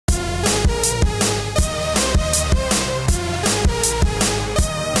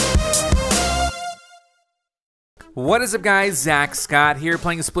What is up, guys? Zack Scott here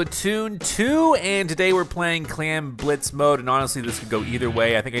playing Splatoon 2, and today we're playing Clam Blitz mode, and honestly this could go either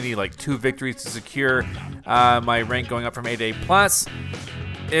way. I think I need like 2 victories to secure my rank going up from A to A+.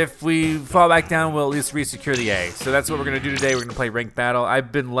 If we fall back down, we'll at least re-secure the A. So that's what we're going to do today. We're going to play ranked battle.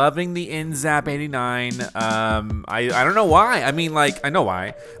 I've been loving the InZap 89. I don't know why. I mean, like, I know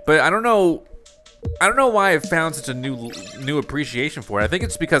why, but I don't know why I've found such a new appreciation for it. I think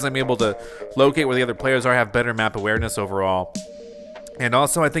it's because I'm able to locate where the other players are, have better map awareness overall. And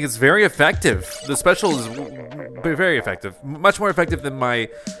also, I think it's very effective. The special is very effective. Much more effective than my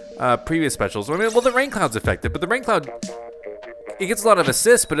previous specials. I mean, well, the Rain Cloud's effective, but the Rain Cloud, it gets a lot of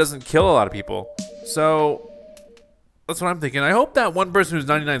assists, but doesn't kill a lot of people. So, that's what I'm thinking. I hope that one person who's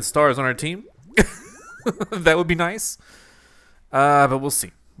 99 stars on our team. That would be nice. But we'll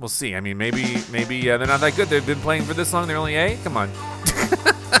see. We'll see. I mean, maybe they're not that good. They've been playing for this long. They're only A? Come on.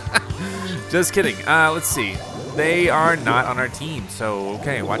 Just kidding. Let's see. They are not on our team, so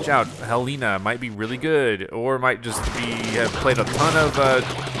okay, watch out. Helena might be really good, or might just have played a ton of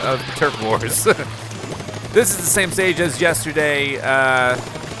Turf Wars. This is the same stage as yesterday,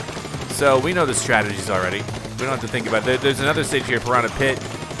 so we know the strategies already. We don't have to think about it. There's another stage here, Piranha Pit,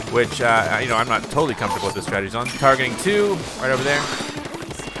 which you know, I'm not totally comfortable with the strategies on. Targeting 2, right over there.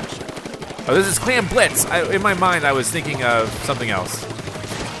 Oh, this is Clam Blitz. In my mind, I was thinking of something else.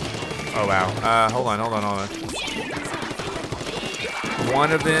 Oh, wow. Hold on.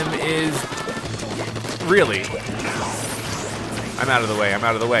 One of them is... Really? I'm out of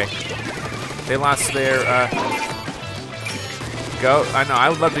the way. They lost their... Go. I know, I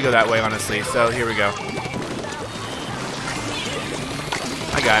would love to go that way, honestly. So, here we go.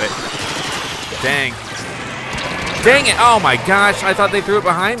 I got it. Dang. Dang it! Oh, my gosh. I thought they threw it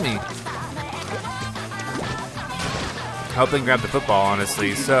behind me. Help them grab the football,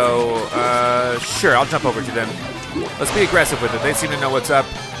 honestly. So, sure, I'll jump over to them. Let's be aggressive with it. They seem to know what's up.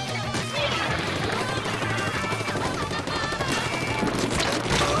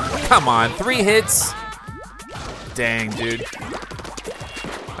 Come on, 3 hits. Dang, dude.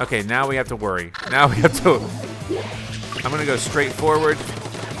 Okay, now we have to worry. I'm gonna go straight forward.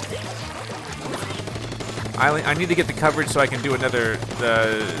 I need to get the coverage so I can do another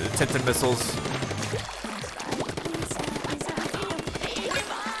Tintin missiles.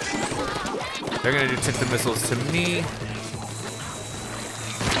 They're gonna do Tintin missiles to me.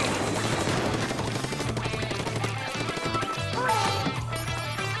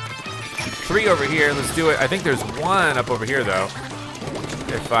 Three over here, let's do it. I think there's one up over here though,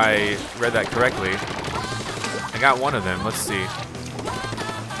 if I read that correctly. I got one of them, let's see.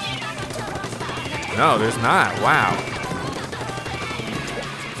 No, there's not, wow.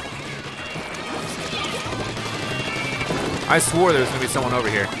 I swore there was gonna be someone over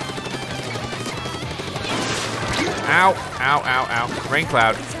here. Ow, ow, ow, ow. Rain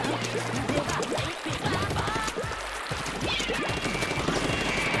Cloud.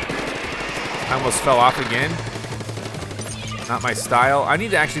 I almost fell off again. Not my style. I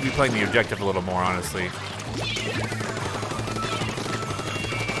need to actually be playing the objective a little more, honestly.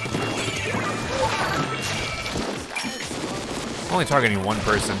 I'm only targeting one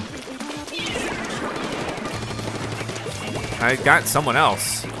person. I got someone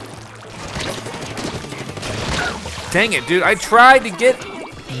else. Dang it, dude. I tried to get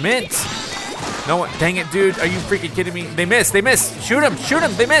mint. No one. Dang it, dude. Are you freaking kidding me? They missed. Shoot him.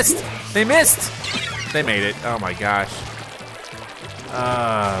 They missed. They made it. Oh my gosh.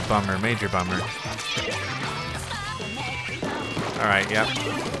 Bummer. Major bummer. All right, yep.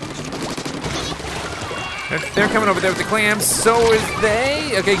 They're coming over there with the clams. So is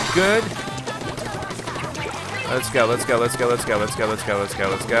they. Okay, good. Let's go.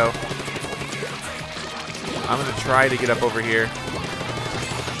 I'm gonna try to get up over here.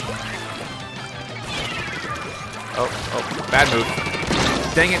 Oh, bad move.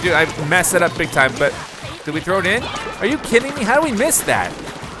 Dang it, dude, I messed it up big time, but did we throw it in? Are you kidding me? How do we miss that?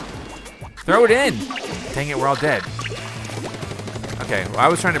 Throw it in. Dang it, we're all dead. Okay, well, I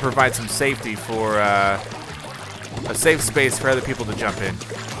was trying to provide some safety for, a safe space for other people to jump in.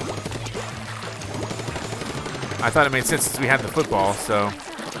 I thought it made sense since we had the football, so.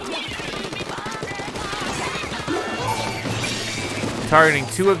 Targeting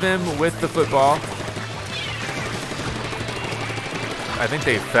 2 of them with the football. I think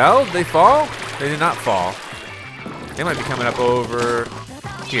they fell. Did they fall? They did not fall. They might be coming up over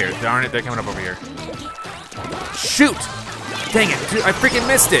here. Darn it, they're coming up over here. Shoot! Dang it, dude, I freaking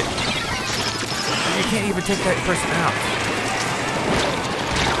missed it. You can't even take that person out.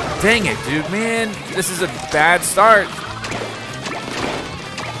 Dang it, dude, man. This is a bad start.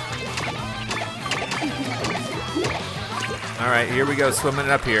 All right, here we go, swimming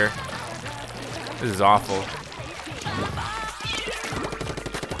it up here. This is awful.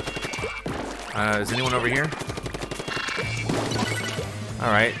 Is anyone over here?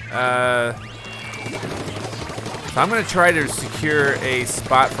 All right. So I'm gonna try to secure a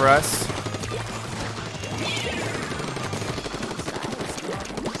spot for us.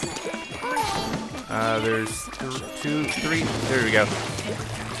 There's 2, 3. There we go.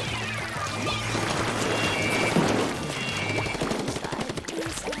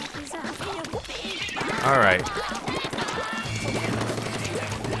 All right.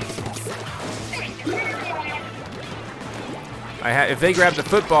 If they grab the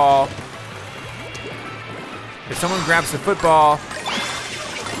football, if someone grabs the football,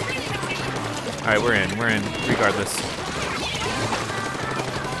 all right, we're in regardless.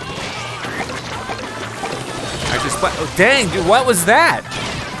 Oh, dang, dude, what was that?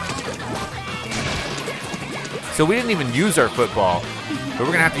 So we didn't even use our football, but we're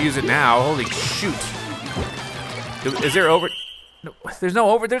gonna have to use it now. Holy shoot. Is there over? No, there's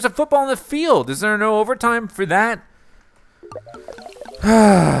no over. There's a football in the field. Is there no overtime for that?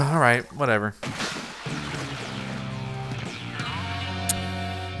 All right, whatever.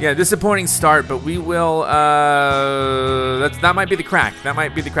 Yeah, disappointing start, but we will. That might be the crack. That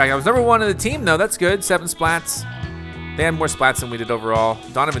might be the crack. I was number 1 of the team, though. That's good. 7 splats. They had more splats than we did overall.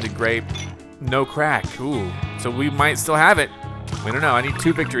 Donovan did great. No crack. Ooh. So we might still have it. We don't know. I need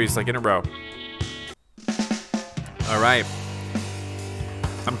 2 victories like in a row. All right.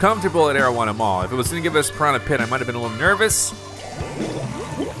 I'm comfortable at Arrow 1 them all. If it was going to give us Piranha Pit, I might have been a little nervous.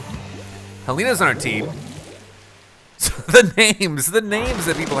 Helena's on our team. the names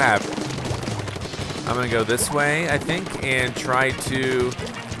that people have. I'm gonna go this way, I think, and try to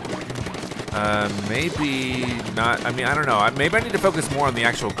maybe not. I mean, I don't know. Maybe I need to focus more on the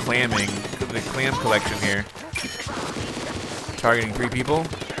actual clamming, the clam collection here. Targeting 3 people.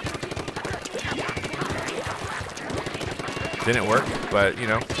 Didn't work, but you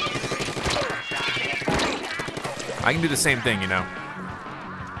know, I can do the same thing, you know.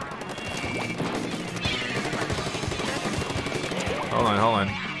 Hold on.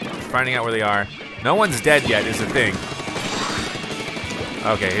 Finding out where they are. No one's dead yet is the thing.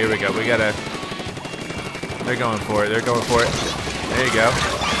 Okay, here we go. They're going for it. There you go.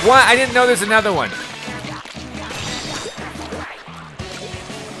 What? I didn't know there's another one.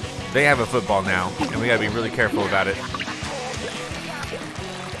 They have a football now, and we gotta be really careful about it.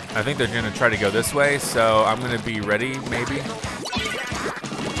 I think they're gonna try to go this way, so I'm gonna be ready, maybe.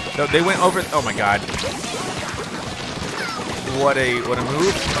 So they went over. Oh my God. What a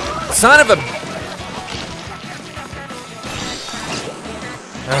move. Son of a...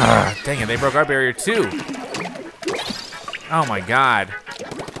 Dang it, they broke our barrier too. Oh my God.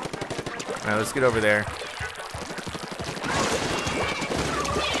 All right, let's get over there.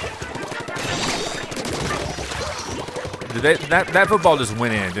 That football just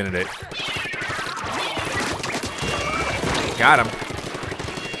went in, didn't it? Got him.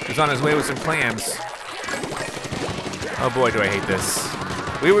 He's on his way with some clams. Oh boy, do I hate this.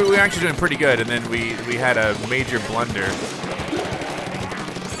 We were actually doing pretty good, and then we had a major blunder.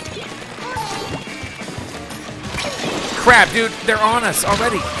 Crap, dude, they're on us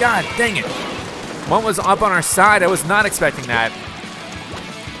already. God dang it. One was up on our side. I was not expecting that.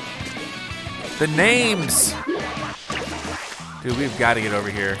 The names. Dude, we've got to get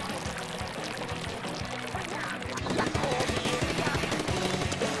over here.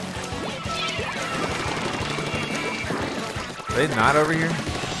 Are they not over here?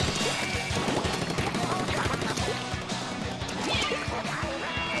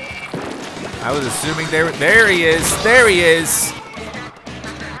 I was assuming they were. There he is. There he is.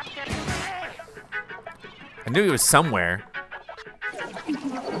 I knew he was somewhere.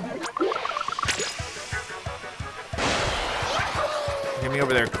 Get me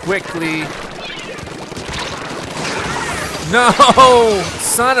over there quickly. No!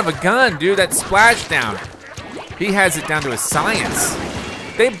 Son of a gun, dude. That splashdown. He has it down to a science.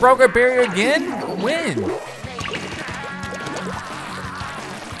 They broke our barrier again? When?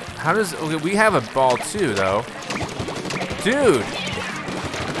 How does... Okay, we have a ball too, though. Dude!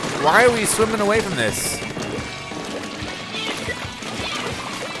 Why are we swimming away from this?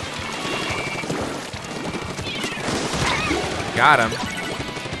 Got him.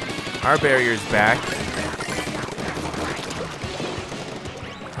 Our barrier's back.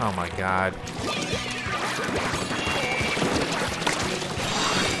 Oh my God.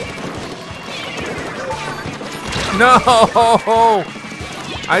 No!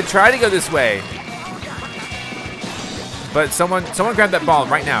 I tried to go this way. But someone grab that ball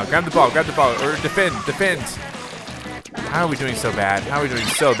right now. Grab the ball, or defend. How are we doing so bad? How are we doing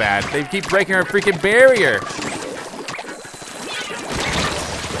so bad? They keep breaking our freaking barrier.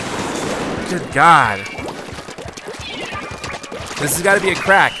 Good God. This has got to be a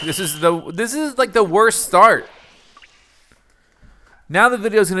crack. This is like the worst start. Now the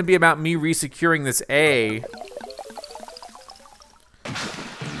video is going to be about me resecuring this A.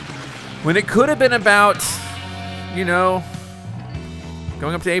 When it could have been about, you know,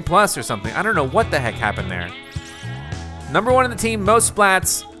 going up to A+ or something. I don't know what the heck happened there. #1 in the team, most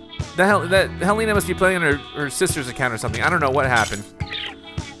splats. That Helena must be playing on her sister's account or something. I don't know what happened.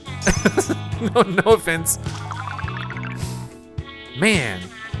 no offense. Man.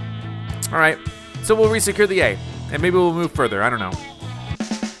 All right, so we'll resecure the A, and maybe we'll move further. I don't know.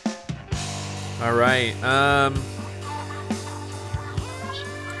 All right.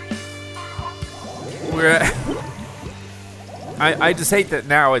 We're at I just hate that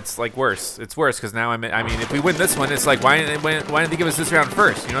now it's like worse. It's worse because now I mean, if we win this one, it's like why didn't they give us this round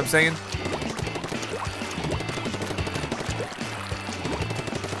first? You know what I'm saying?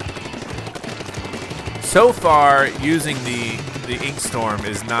 So far, using the ink storm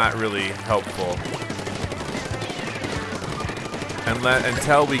is not really helpful.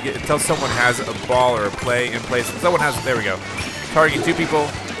 Until someone has a ball or a play in place. Someone has. There we go. Targeting 2 people.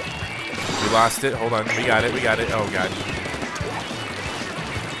 We lost it. Hold on. We got it. We got it. Oh God.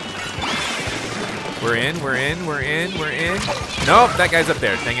 We're in. We're in. We're in. We're in. Nope. That guy's up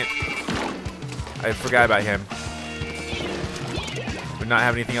there. Dang it. I forgot about him. We not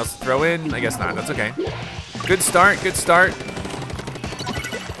have anything else to throw in. I guess not. That's okay. Good start. Good start.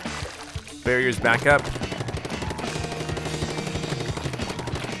 Barriers back up.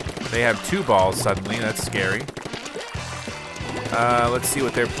 They have 2 balls suddenly. That's scary. Let's see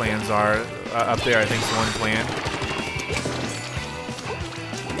what their plans are. Up there, I think, is one plan.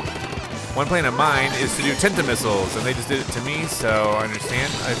 One plan of mine is to do Tenta missiles, and they just did it to me, so I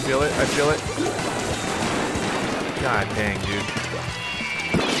understand. I feel it. I feel it. God dang, dude.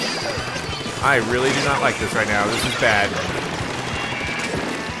 I really do not like this right now. This is bad.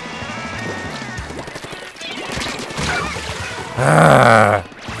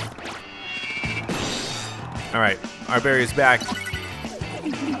 All right, our barrier's back,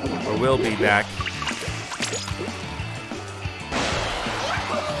 or will be back.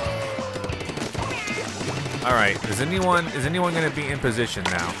 All right, is anyone going to be in position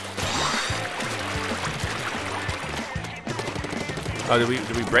now? Oh, did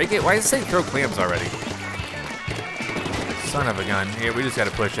we break it? Why does it say throw clams already? Son of a gun. Here, we just got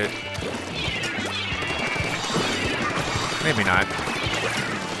to push it. Maybe not.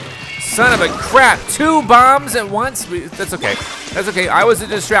 Son of a crap! 2 bombs at once? That's okay. That's okay. I was a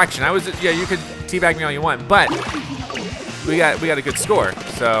distraction. Yeah, you could teabag me all you want, but we got a good score.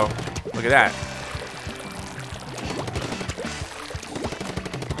 So look at that.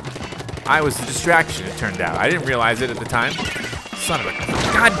 I was a distraction, it turned out. I didn't realize it at the time. Son of a...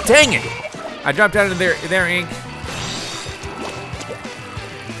 God dang it! I dropped out of their ink.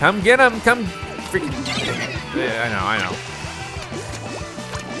 Come get him! Come freaking... Yeah, I know.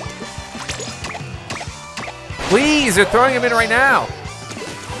 Please, they're throwing him in right now.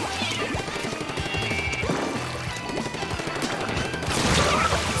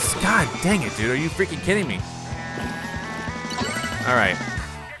 God dang it, dude! Are you freaking kidding me? All right.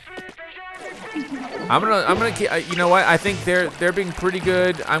 I'm gonna keep. You know what? I think they're being pretty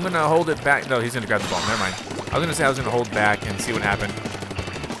good. I'm gonna hold it back. No, he's gonna grab the ball. Never mind. I was gonna say I was gonna hold back and see what happened.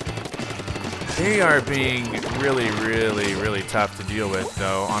 They are being really, really, really tough to deal with,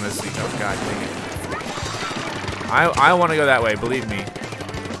 though. Honestly, oh God dang it. I want to go that way, believe me.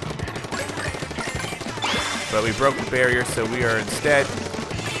 But we broke the barrier, so we are instead.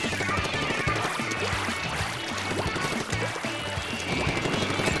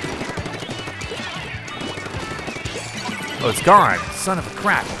 Oh, it's gone. Son of a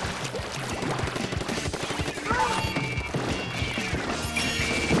crap.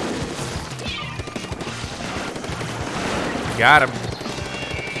 Got him.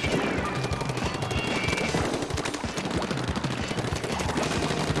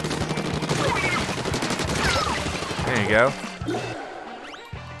 There you go.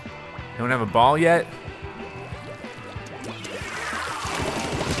 Don't have a ball yet?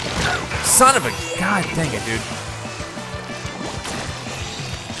 Son of a... God dang it, dude.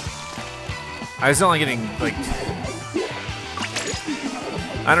 I was only getting, like...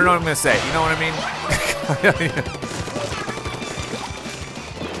 I don't know what I'm going to say. You know what I mean?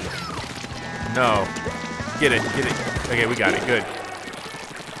 No. Get it. Get it. Okay, we got it. Good.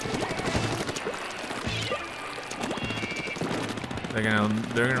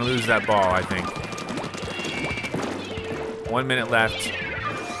 They're gonna lose that ball, I think. 1 minute left.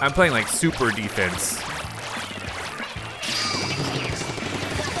 I'm playing like super defense.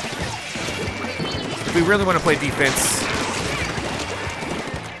 If we really want to play defense.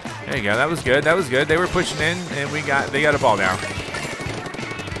 There you go, that was good, that was good. They were pushing in and they got a ball now.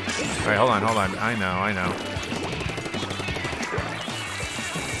 All right, hold on.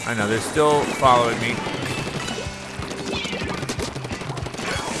 I know, they're still following me.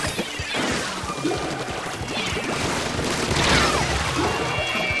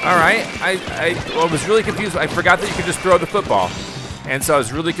 All right, I was really confused. I forgot that you could just throw the football. And so I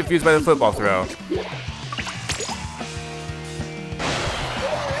was really confused by the football throw.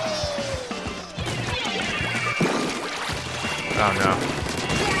 Oh no.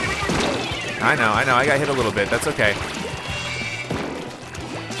 I know, I got hit a little bit, that's okay.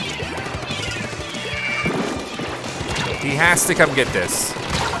 He has to come get this.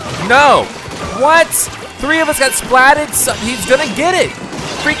 No! What? 3 of us got splatted, so he's gonna get it!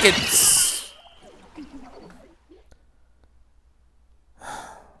 Freaking...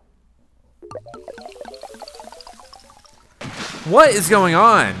 What is going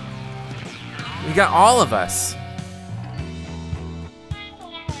on? We got all of us.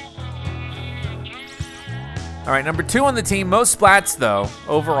 All right, number 2 on the team, most splats though,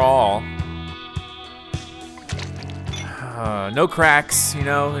 overall. No cracks, you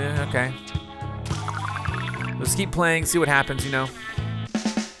know, yeah, okay. Let's keep playing, see what happens, you know.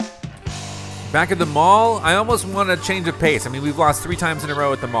 Back at the mall, I almost want to change of pace. I mean, we've lost 3 times in a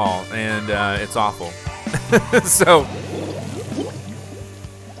row at the mall, and it's awful.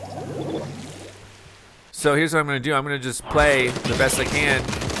 So here's what I'm gonna do. I'm gonna just play the best I can.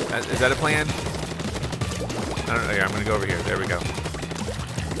 Is that a plan? I don't know, yeah, I'm gonna go over here, there we go.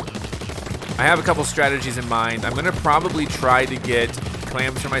 I have a couple strategies in mind. I'm gonna probably try to get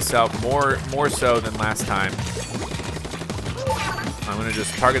clams for myself, more so than last time. I'm gonna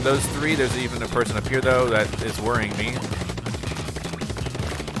just target those 3. There's even a person up here though that is worrying me.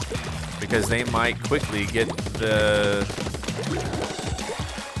 Because they might quickly get the...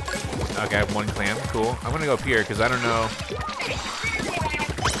 Okay, I have 1 clam, cool. I'm gonna go up here because I don't know.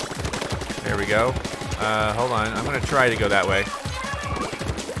 There we go. Hold on, I'm gonna try to go that way.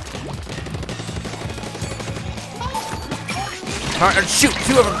 Shoot,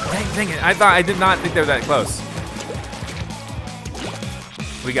 2 of them, dang it. I did not think they were that close.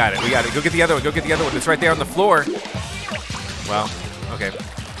 We got it. Go get the other one, It's right there on the floor. Well, okay,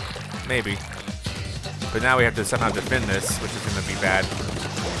 maybe. But now we have to somehow defend this, which is gonna be bad.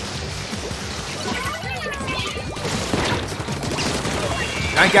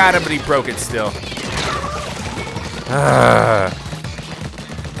 I got him, but he broke it still.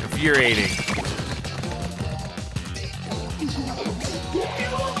 Infuriating.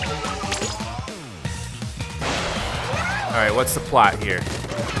 All right, what's the plot here?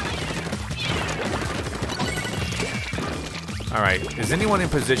 All right, is anyone in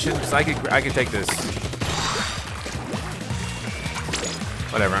position? Because I could take this.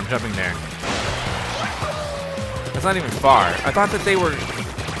 Whatever, I'm jumping there. That's not even far. I thought that they were...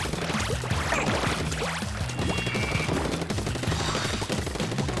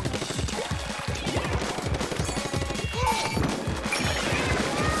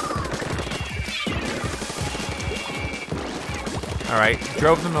 All right,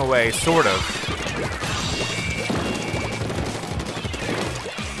 drove them away, sort of.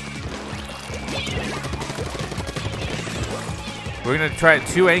 We're gonna try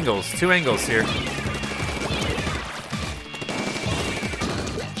 2 angles here.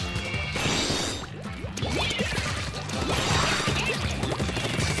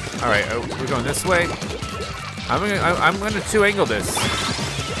 All right, we're going this way. I'm gonna 2 angle this.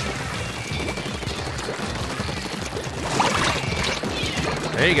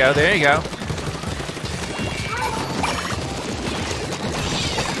 There you go, there you go.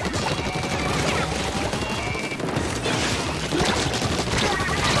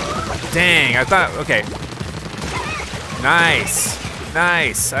 Dang, I thought, okay. Nice,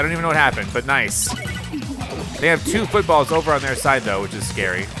 nice. I don't even know what happened, but nice. They have 2 footballs over on their side though, which is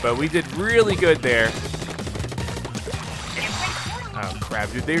scary, but we did really good there. Oh crap,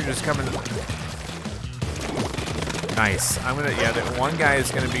 dude, they're just coming. Nice. Yeah, that 1 guy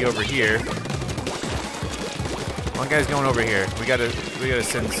is gonna be over here. 1 guy's going over here. We gotta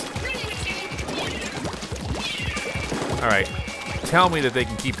send. All right. Tell me that they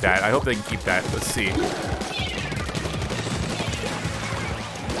can keep that. I hope they can keep that. Let's see.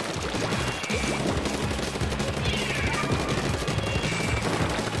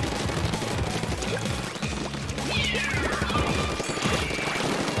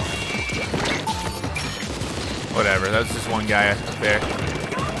 whatever. That was just one guy up there.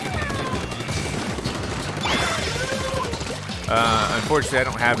 Unfortunately, I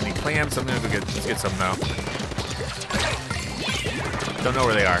don't have any clams. So I'm gonna go get some now. Don't know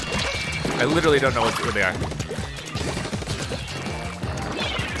where they are. I literally don't know where they are.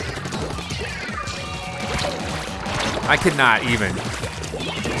 I cannot even.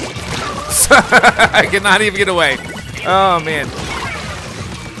 I cannot even get away. Oh, man.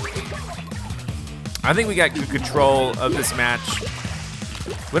 I think we got good control of this match.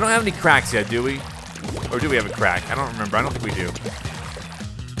 We don't have any cracks yet, do we? Or do we have a crack? I don't remember. I don't think we do.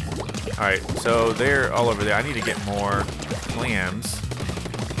 All right, so they're all over there. I need to get more clams.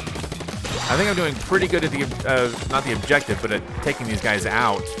 I think I'm doing pretty good at the, not the objective, but at taking these guys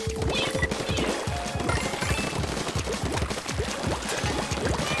out.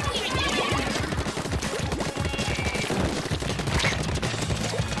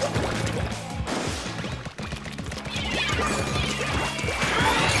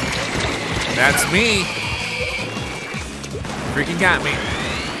 That's me. Freaking got me.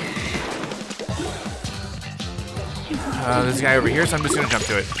 There's a guy over here, so I'm just gonna jump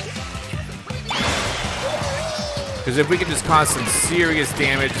to it. Because if we can just cause some serious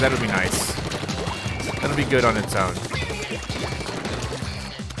damage, that'll be nice. That'll be good on its own.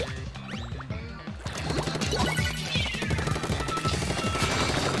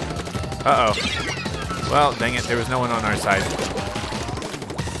 Uh-oh. Well, dang it, there was no one on our side.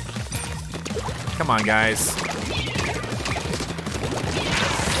 Come on, guys.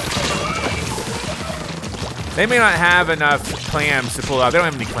 They may not have enough clams to pull out. They don't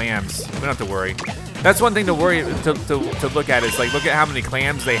have any clams. We don't have to worry. That's one thing to worry to look at is like look at how many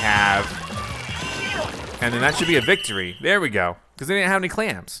clams they have, and then that should be a victory. There we go. Because they didn't have any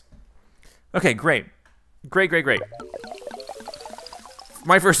clams. Okay, great, great.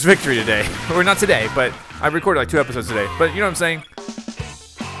 My first victory today, or not today, but I recorded like 2 episodes today. But you know what I'm saying?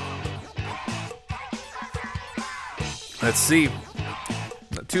 Let's see.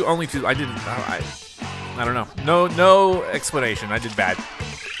 Only two. I didn't. I don't know. No explanation. I did bad,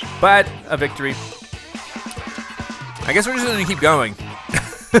 but a victory. I guess we're just gonna keep going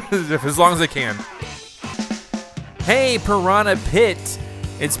as long as I can. Hey, Piranha Pit.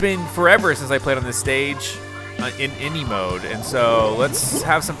 It's been forever since I played on this stage in any mode, and so let's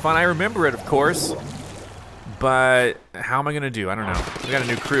have some fun. I remember it, of course, but how am I gonna do? I don't know. We got a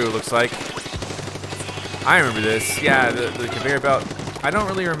new crew. Looks like. I remember this. Yeah, the conveyor belt. I don't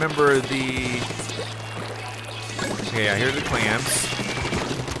really remember the. Okay, yeah, here are the clams.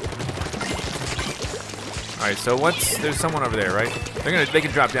 All right, so there's someone over there, right? They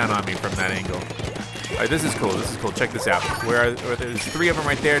can drop down on me from that angle. All right, this is cool. This is cool. Check this out. There's 3 of them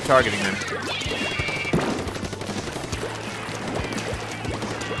right there targeting them.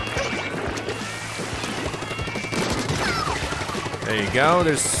 There you go.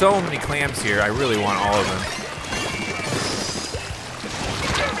 There's so many clams here. I really want all of them.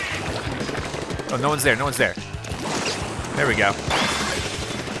 Oh, no one's there. No one's there. There we go.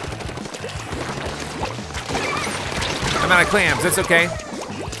 I'm out of clams. That's okay.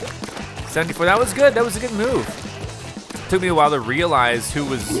 74. That was good. That was a good move. Took me a while to realize who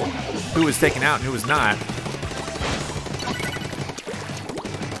was taken out and who was not.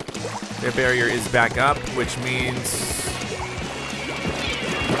 Their barrier is back up, which means.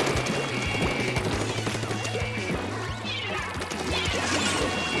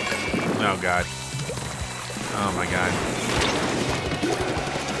 Oh God. Oh my God.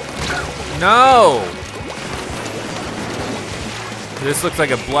 No! This looks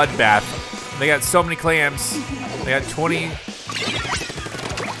like a bloodbath. They got so many clams. They got 20.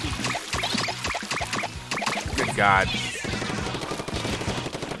 Good God.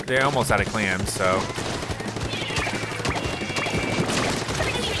 They're almost out of clams, so.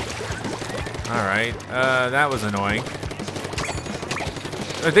 Alright, that was annoying.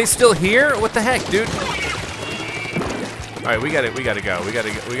 Are they still here? What the heck, dude? All right, we gotta go. We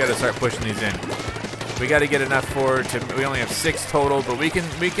gotta start pushing these in. We gotta get enough we only have 6 total, but we can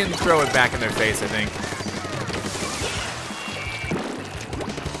throw it back in their face, I think.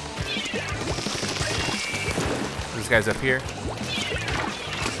 This guy's up here.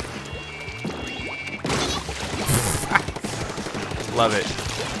 Love it.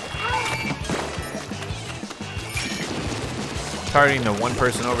 Targeting the one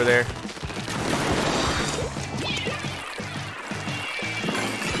person over there.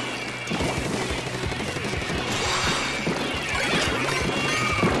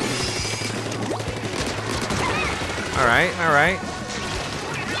 All right.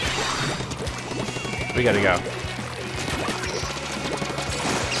 We gotta go.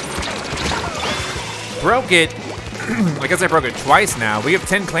 Broke it. I guess I broke it twice now. We have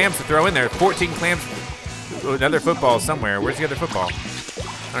 10 clams to throw in there. 14 clams. Another football somewhere. Where's the other football?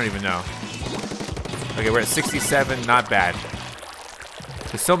 I don't even know. Okay, we're at 67. Not bad.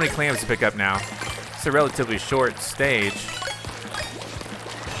 There's so many clams to pick up now. It's a relatively short stage.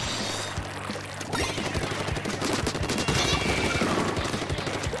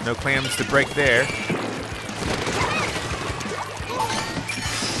 No clams to break there.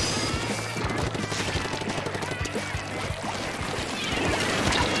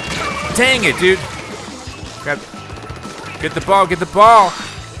 Dang it, dude. Get the ball, get the ball.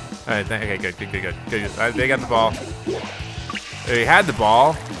 All right, okay, good. They got the ball. They had the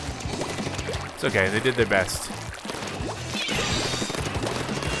ball. It's okay, they did their best.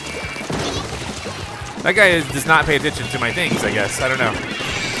 That guy does not pay attention to my things, I guess. I don't know.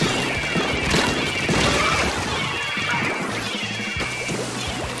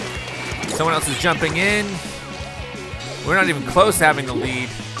 Someone else is jumping in. We're not even close to having the lead.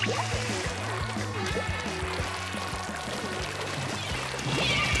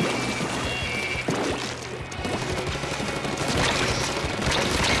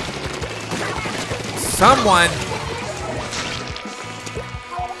 Someone.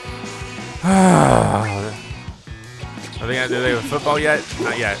 Do they have football yet?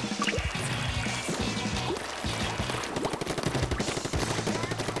 Not yet.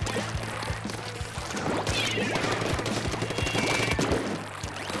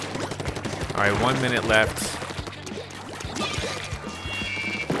 All right, 1 minute left.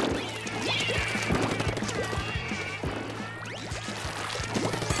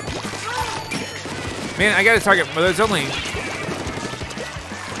 Man, I got to target. Well, there's only.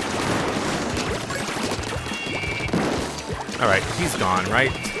 All right, he's gone,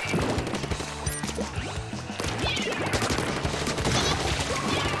 right?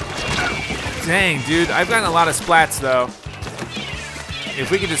 Dang, dude, I've gotten a lot of splats though.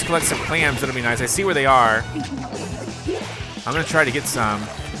 If we could just collect some clams, that'll be nice. I see where they are. I'm gonna try to get some.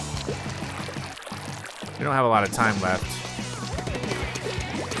 We don't have a lot of time left.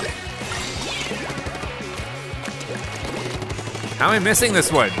 How am I missing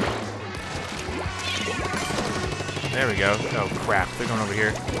this one? There we go. Oh crap, they're going over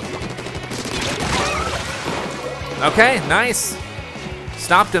here. Okay, nice.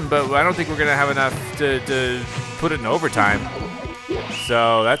 Stopped him, but I don't think we're gonna have enough to put it in overtime.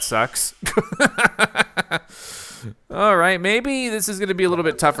 So that sucks. All right, maybe this is gonna be a little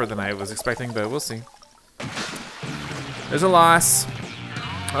bit tougher than I was expecting, but we'll see. There's a loss.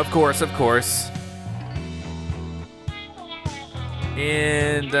 Of course, of course.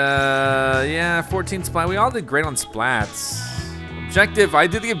 And yeah, 14 splat. We all did great on splats. Objective, I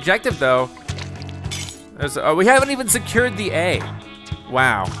did the objective though. Oh, we haven't even secured the A.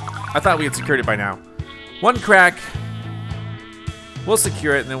 Wow, I thought we had secured it by now. One crack. We'll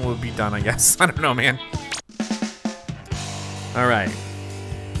secure it and then we'll be done, I guess. I don't know, man. All right.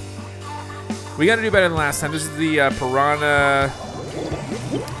 We gotta do better than last time. This is the piranha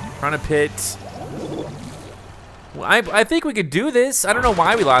pit. Well, I think we could do this. I don't know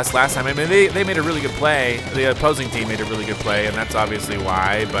why we lost last time. I mean, they made a really good play. The opposing team made a really good play, and that's obviously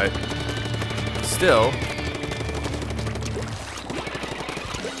why, but still.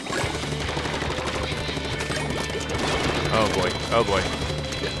 Oh boy, oh boy.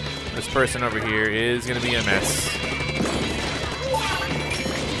 This person over here is gonna be a mess.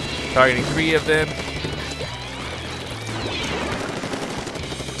 Targeting 3 of them.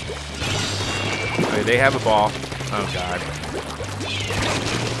 Okay, they have a ball. Oh god.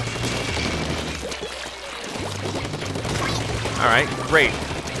 All right, great.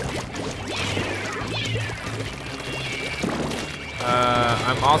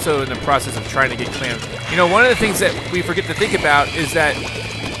 I'm also in the process of trying to get clams. You know, one of the things that we forget to think about is that.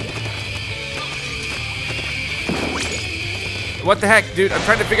 What the heck, dude? I'm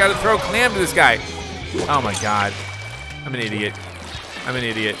trying to figure out how to throw a clam to this guy. Oh my god. I'm an idiot. I'm an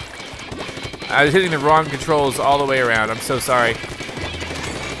idiot. I was hitting the wrong controls all the way around. I'm so sorry.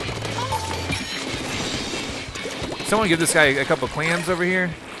 Someone give this guy a couple of clams over here.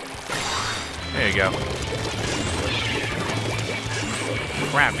 There you go.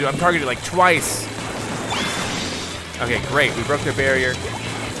 Crap, dude, I'm targeted like twice. Okay, great. We broke their barrier.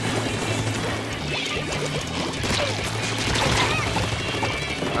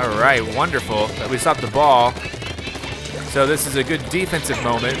 All right, wonderful. We stopped the ball. So this is a good defensive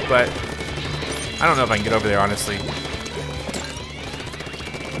moment, but I don't know if I can get over there, honestly.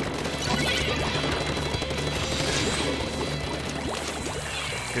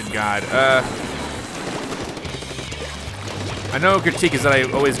 Good God. I know critique is that I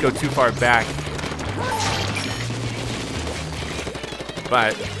always go too far back.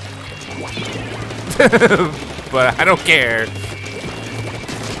 but but I don't care.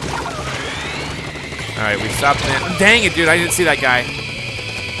 All right, we stopped him. Dang it, dude! I didn't see that guy.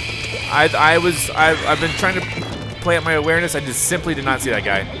 I've been trying to play up my awareness. I just simply did not see that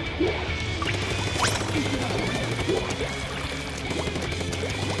guy.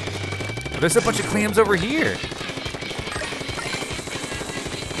 There's a bunch of clams over here.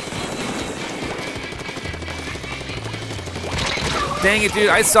 Dang it, dude.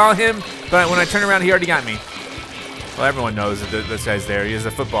 I saw him, but when I turned around, he already got me. Well, everyone knows that this guy's there. He has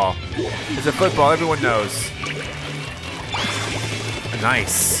a football. He's a football. Everyone knows.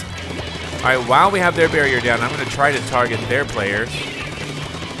 Nice. All right, while we have their barrier down, I'm going to try to target their players.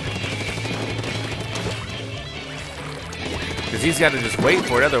 Because he's got to just wait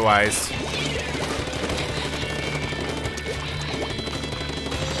for it otherwise.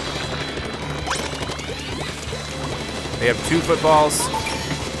 They have 2 footballs.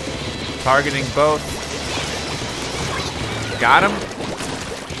 Targeting both. Got him.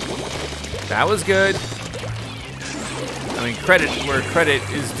 That was good. I mean, credit where credit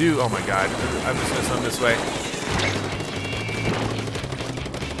is due. Oh my god. I'm just gonna swim this way.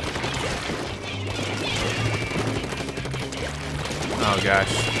 Oh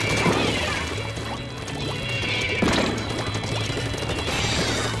gosh.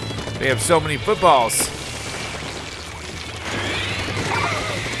 They have so many footballs.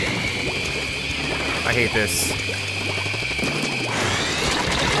 I hate this.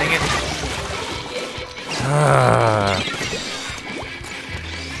 Dang it.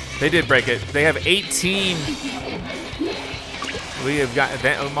 They did break it. They have 18. We have got,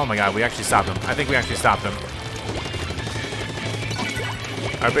 oh my god, we actually stopped them. I think we actually stopped them.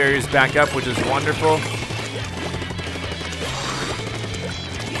 Our barrier's back up, which is wonderful.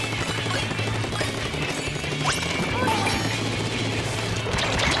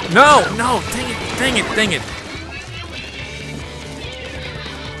 No, no, dang it, dang it, dang it.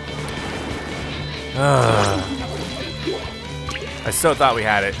 I so thought we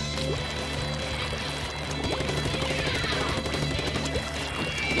had it.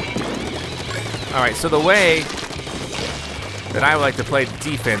 All right, so the way that I would like to play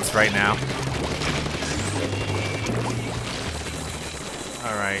defense right now.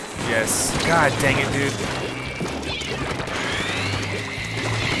 All right, yes. God dang it, dude.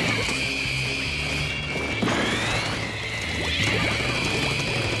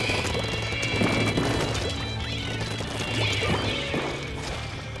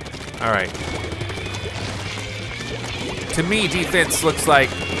 All right. To me, defense looks like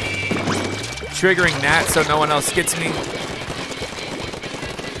triggering that so no one else gets me.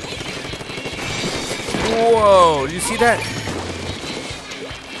 Whoa, did you see that?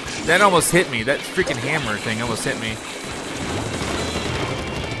 That almost hit me. That freaking hammer thing almost hit me.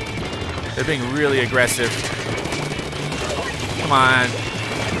 They're being really aggressive. Come on.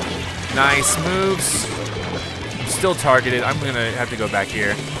 Nice moves. I'm still targeted. I'm gonna have to go back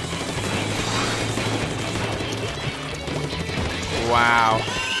here. Wow.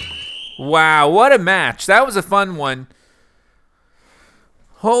 Wow, what a match. That was a fun one.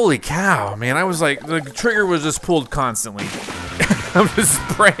 Holy cow, man. I was like, the trigger was just pulled constantly. I'm just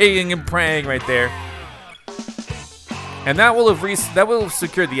praying and praying right there. And that will have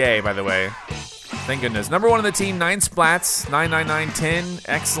secured the A, by the way. Thank goodness. Number 1 on the team, 9 splats, 9.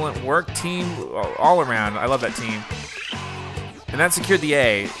 Excellent work, team, all around. I love that team. And that secured the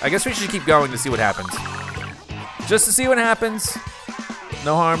A. I guess we should keep going to see what happens. Just to see what happens.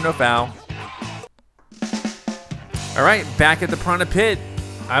 No harm, no foul. All right, back at the Piranha Pit.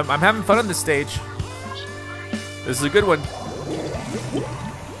 I'm having fun on this stage. This is a good one.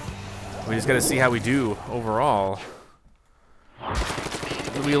 We just got to see how we do overall.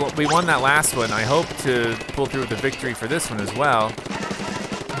 We won that last one. I hope to pull through with a victory for this one as well.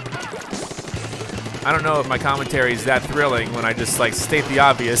 I don't know if my commentary is that thrilling when I just like state the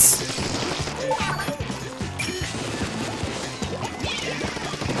obvious.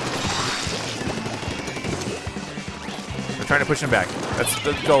 We're trying to push him back. That's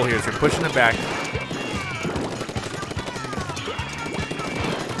the goal here, is we're pushing him back.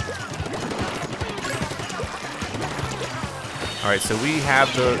 All right, so we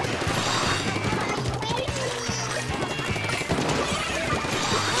have the...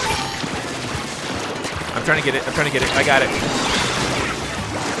 I'm trying to get it. I'm trying to get it. I got it.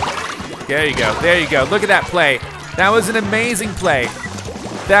 There you go. There you go. Look at that play. That was an amazing play.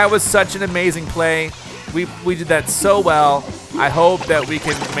 That was such an amazing play. We did that so well. I hope that we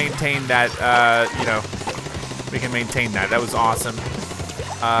can maintain that, you know, we can maintain that. That was awesome.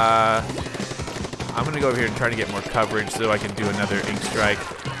 I'm gonna go over here and try to get more coverage so I can do another ink strike.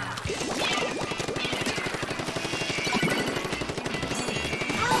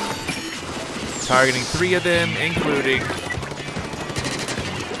 Targeting 3 of them, including...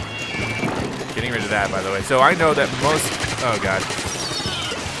 Getting rid of that, by the way. So I know that most... Oh, God.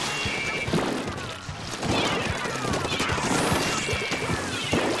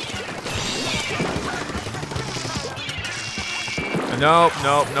 Nope,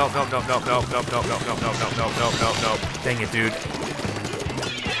 nope, nope, nope, nope, nope, nope, nope, nope, nope, nope, nope, nope, nope, nope, nope, nope. Dang it, dude.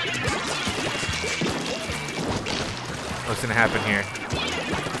 What's gonna happen here?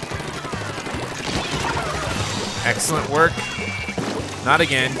 Excellent work. Not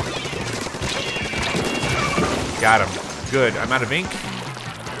again. Got him. Good. I'm out of ink.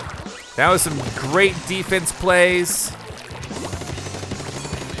 That was some great defense plays.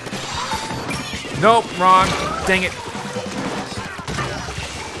 Nope, wrong. Dang it.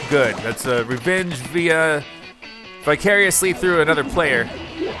 Good. That's a revenge via vicariously through another player.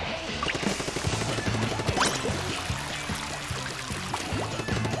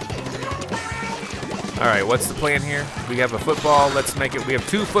 All right, what's the plan here? We have a football. Let's make it. We have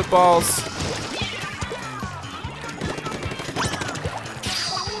 2 footballs.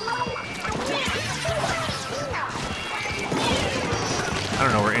 I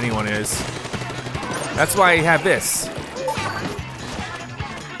don't know where anyone is. That's why I have this.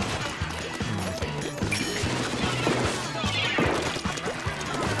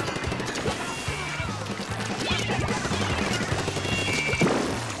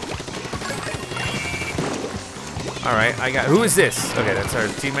 All right, I got, who is this? Okay, that's our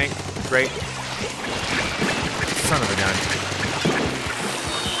teammate. Great. Son of a gun.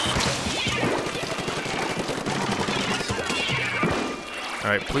 All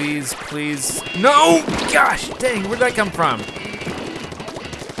right, please, please. No! Gosh, dang, where'd that come from?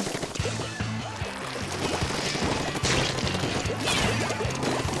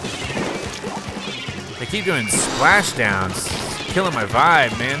 They keep doing splashdowns. Killing my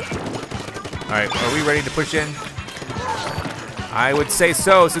vibe, man. All right, are we ready to push in? I would say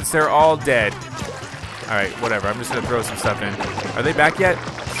so, since they're all dead. All right, whatever. I'm just gonna throw some stuff in. Are they back yet?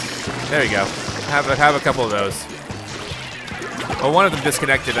 There you go. Have a couple of those. Well, one of them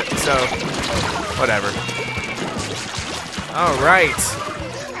disconnected, so whatever. All right.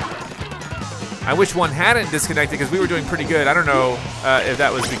 I wish one hadn't disconnected because we were doing pretty good. I don't know if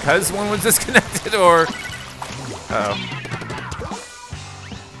that was because one was disconnected or. Uh-oh.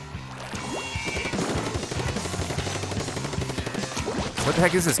 What the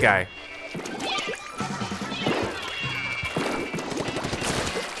heck is this guy?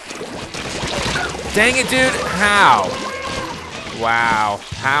 Dang it, dude. How? Wow.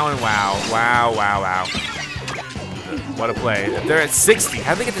 How and wow. Wow, wow, wow. What a play. They're at 60.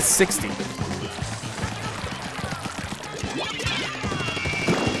 How'd they get to 60?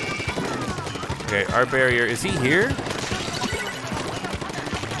 Okay, our barrier. Is he here?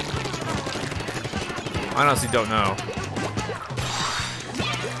 I honestly don't know.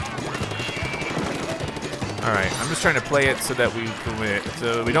 Alright, I'm just trying to play it so that we can win,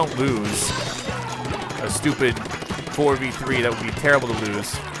 so we don't lose a stupid 4v3. That would be terrible to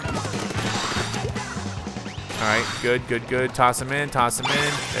lose. Alright, good, good, good. Toss him in, toss him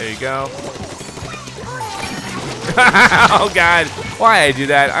in. There you go. Oh god, why I do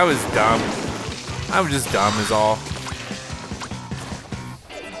that? I was dumb. I was just dumb is all.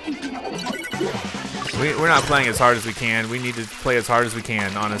 We're not playing as hard as we can. We need to play as hard as we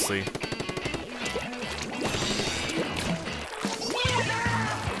can, honestly.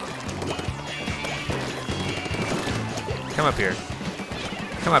 Come up here.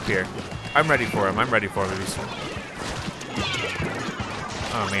 Come up here. I'm ready for him. I'm ready for him.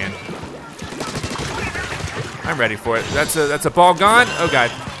 Oh man. I'm ready for it. That's a ball gone. Oh god.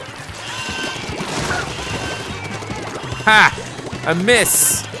 Ha! A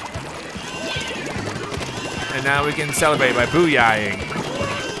miss. And now we can celebrate by booyahing.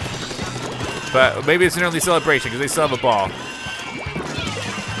 But maybe it's an early celebration because they still have a ball.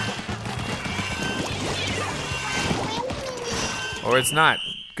 Or it's not,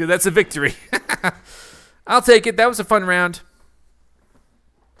 because that's a victory. I'll take it. That was a fun round.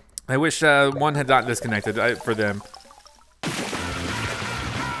 I wish one had not disconnected for them.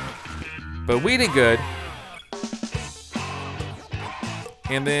 But we did good.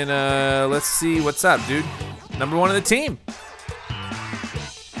 And then let's see what's up, dude. Number 1 of the team.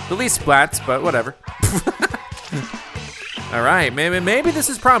 The least splats, but whatever. All right, maybe this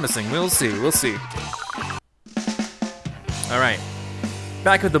is promising. We'll see. We'll see. All right.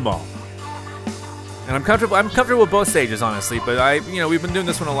 Back with the ball. And I'm comfortable with both stages, honestly, but we've been doing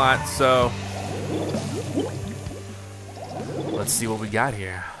this one a lot, so Let's see what we got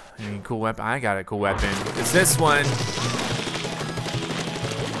here. Any cool weapon? I got a cool weapon. It's this one.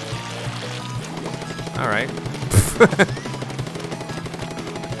 All right.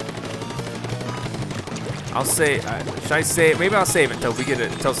 I'll say. Should I save? Maybe I'll save it until we get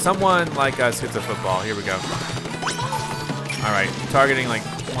it. Until someone like us gets a football. Here we go. All right. Targeting like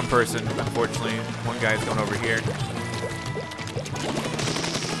one person. Unfortunately, one guy's going over here.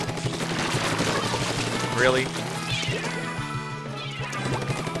 Really?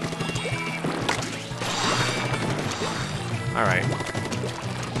 All right.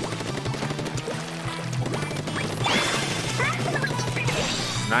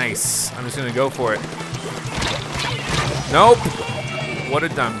 Nice. I'm just gonna go for it. Nope. What a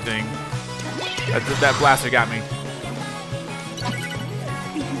dumb thing. That blaster got me.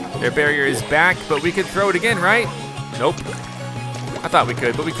 Their barrier is back, but we could throw it again, right? Nope. I thought we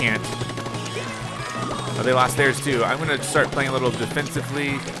could, but we can't. Oh, they lost theirs too. I'm gonna start playing a little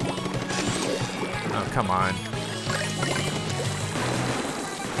defensively. Oh, come on.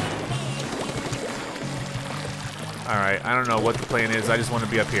 All right, I don't know what the plan is. I just want to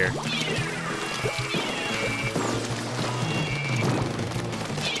be up here.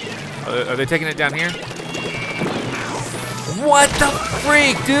 Are they taking it down here? What the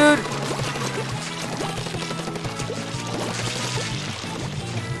freak, dude?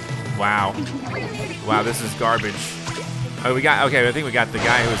 Wow. Wow, this is garbage. Oh, okay, I think we got the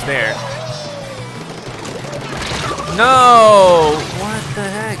guy who was there. No! What the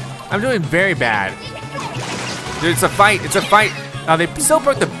heck? I'm doing very bad. Dude, it's a fight. It's a fight. Oh, they still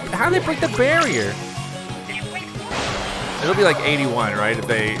broke the. How did they break the barrier? It'll be like 81, right? If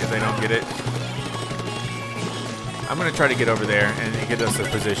they don't get it. I'm gonna try to get over there and get us a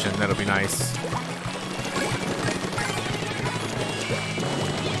position. That'll be nice.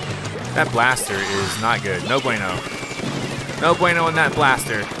 That blaster is not good. No bueno. No bueno in that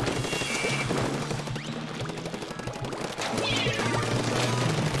blaster.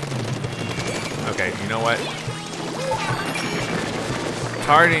 Okay, you know what?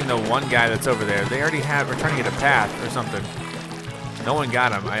 Targeting the one guy that's over there. They already have. We're trying to get a path or something. No one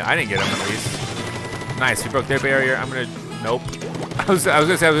got him. I didn't get him at least. Nice. We broke their barrier. I'm gonna. Nope. I was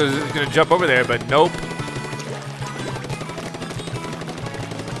gonna say I was gonna jump over there, but nope.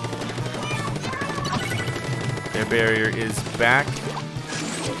 Their barrier is back.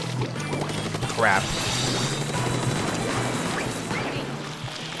 Crap.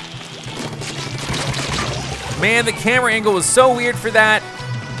 Man, the camera angle was so weird for that.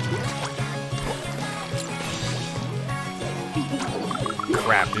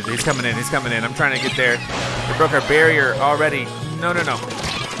 Crap, dude. He's coming in. He's coming in. I'm trying to get there. They broke our barrier already. No, no, no.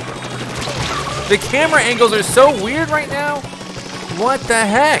 The camera angles are so weird right now. What the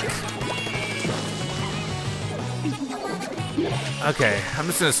heck? Okay, I'm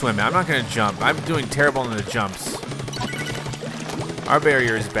just going to swim. I'm not going to jump. I'm doing terrible in the jumps. Our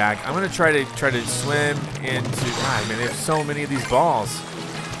barrier is back. I'm gonna try to swim into. God, man, they have so many of these balls.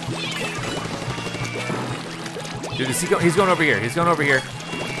 Dude, is he go? He's going over here. He's going over here.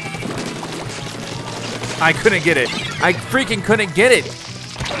 I couldn't get it. I freaking couldn't get it.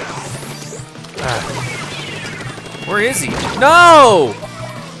 Where is he? No!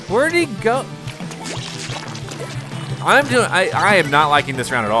 Where did he go? I am not liking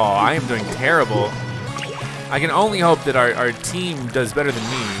this round at all. I am doing terrible. I can only hope that our team does better than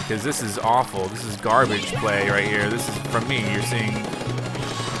me, because this is awful. This is garbage play right here. This is from me. You're seeing.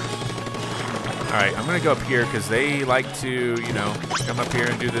 All right, I'm gonna go up here because they like to, you know, come up here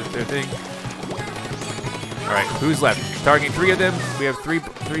and do their thing. All right, who's left? Targeting 3 of them. We have three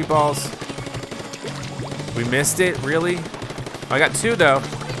balls. We missed it. Really? Oh, I got 2 though.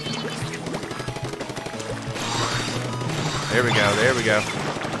 There we go. There we go.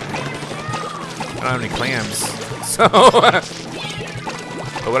 I don't have any clams, so but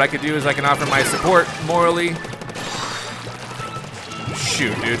what I could do is I can offer my support morally.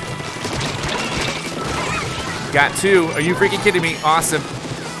 Shoot, dude. Got 2. Are you freaking kidding me? Awesome.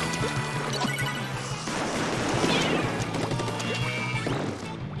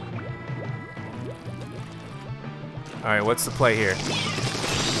 All right, what's the play here?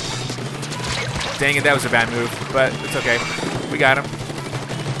 Dang it, that was a bad move, but it's okay. We got him.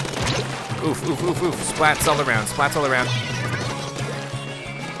 Oof, oof, oof, oof. Splats all around. Splats all around.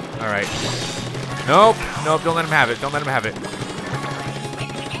 All right. Nope. Nope. Don't let him have it. Don't let him have it.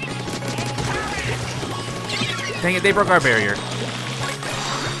 Dang it. They broke our barrier.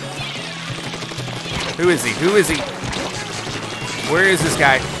 Who is he? Who is he? Where is this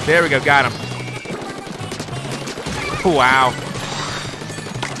guy? There we go. Got him. Wow.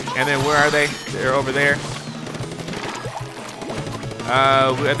 And then where are they? They're over there.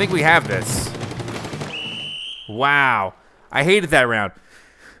 I think we have this. Wow. I hated that round.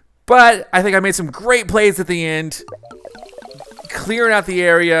 But I think I made some great plays at the end. Clearing out the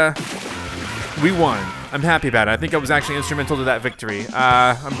area. We won. I'm happy about it. I think I was actually instrumental to that victory.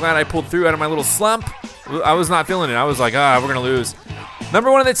 I'm glad I pulled through out of my little slump. I was not feeling it. I was like, we're gonna lose.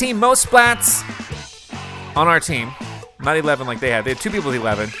 Number 1 on the team, most splats on our team. Not 11 like they had. They had 2 people with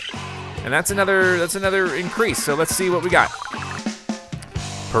 11. And that's another increase. So let's see what we got.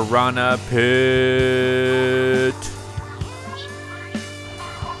 Piranha Pit.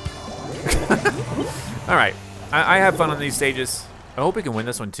 All right, I have fun on these stages. I hope we can win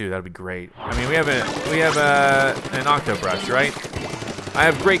this one too. That'd be great. I mean, we have an Octobrush, right? I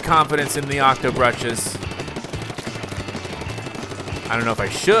have great confidence in the Octobrushes. I don't know if I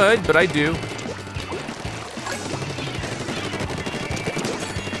should, but I do.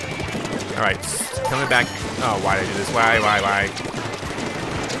 All right, coming back. Oh, why did I do this? Why?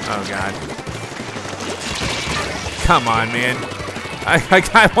 Oh God. Come on, man. I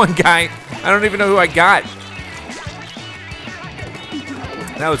got one guy. I don't even know who I got.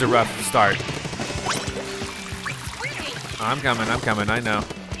 That was a rough start. I'm coming, I know.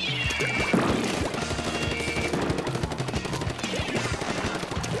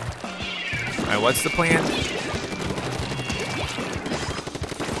 All right, what's the plan?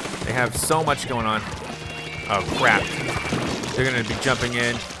 They have so much going on. Oh, crap. They're gonna be jumping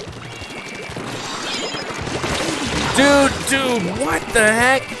in. Dude, what the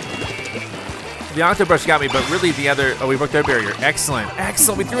heck? The Octobrush got me, but really the other, we broke their barrier. Excellent.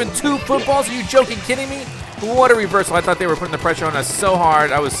 We threw in 2 footballs. Are you joking, kidding me? What a reversal. I thought they were putting the pressure on us so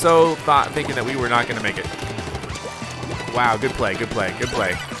hard. I was so thinking that we were not gonna make it. Wow, good play.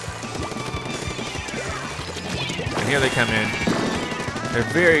 And here they come in. They're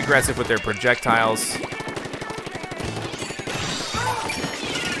very aggressive with their projectiles.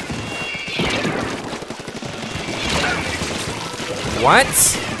 What?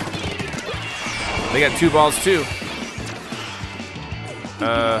 They got 2 balls too.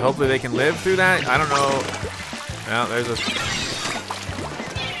 Hopefully they can live through that. I don't know. Well, there's a.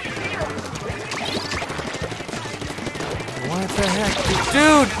 What the heck?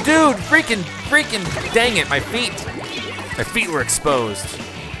 Dude, freaking, dang it, my feet were exposed.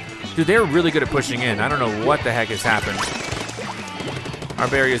 Dude, they're really good at pushing in. I don't know what the heck has happened. Our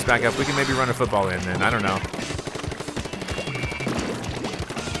barrier's back up. We can maybe run a football in then. I don't know.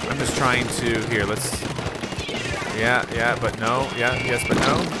 I'm just trying to, here, let's, yeah, but no, yes, but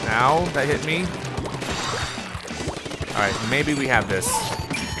no. Ow, that hit me. All right, maybe we have this.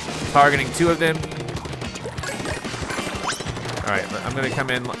 Targeting 2 of them. All right, I'm gonna come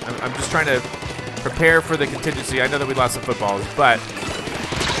in. I'm just trying to prepare for the contingency. I know that we lost some footballs, but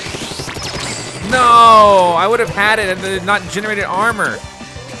no, I would have had it and then not generated armor.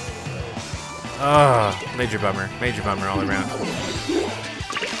 Ugh, major bummer all around.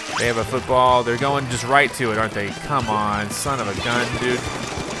 They have a football. They're going just right to it, aren't they? Come on, son of a gun, dude.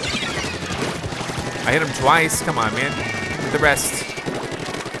 I hit him twice. Come on, man. Get the rest.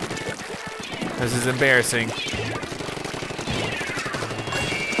 This is embarrassing.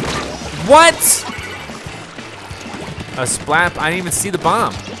 What? A splat? I didn't even see the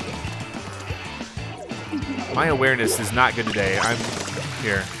bomb. My awareness is not good today. I'm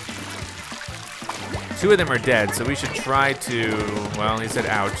here. 2 of them are dead, so we should try to, well, he said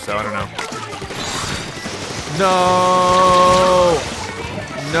ouch, so I don't know.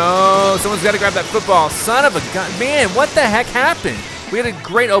 No, someone's got to grab that football. Son of a gun, man, what the heck happened? We had a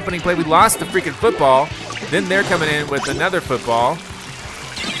great opening play. We lost the freaking football. Then they're coming in with another football.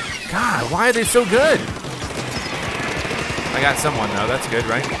 God, why are they so good? I got someone though, that's good,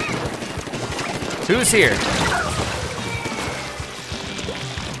 right? Who's here?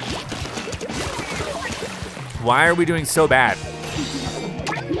 Why are we doing so bad?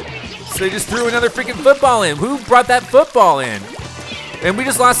 So they just threw another freaking football in. Who brought that football in? And we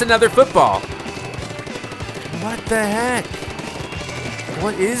just lost another football. What the heck?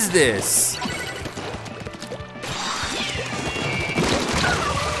 What is this?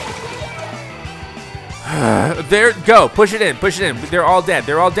 There, go, push it in. They're all dead.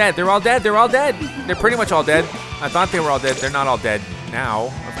 They're pretty much all dead. I thought they were all dead. They're not all dead now,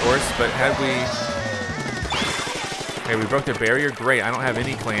 of course, but had we... Okay, we broke their barrier. Great, I don't have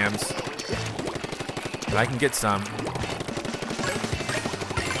any clams. But I can get some.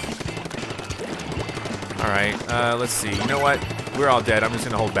 All right, let's see. You know what? We're all dead. I'm just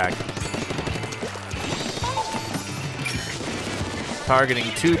gonna hold back.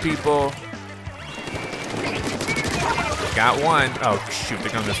 Targeting 2 people. Got 1. Oh, shoot, they're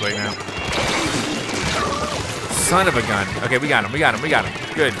coming this way now. Son of a gun. Okay, we got him. We got him. We got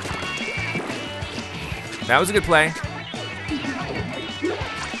him. Good. That was a good play.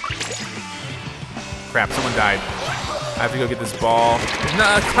 Crap, someone died. I have to go get this ball.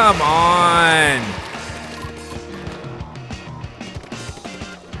 No, come on.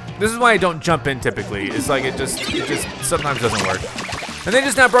 This is why I don't jump in typically. It's like it just sometimes doesn't work. And they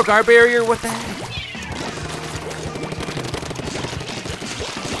just now broke our barrier? What the heck?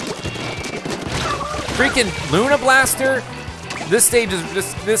 Freaking Luna Blaster? This stage is,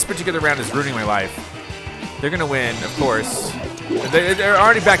 this particular round is ruining my life. They're gonna win, of course. They're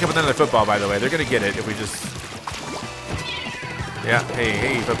already back up with another football, by the way. They're gonna get it if we just... Yeah,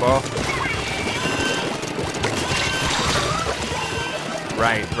 hey, football.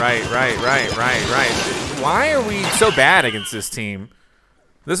 Right. Why are we so bad against this team?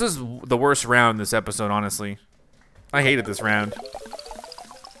 This was the worst round this episode, honestly. I hated this round.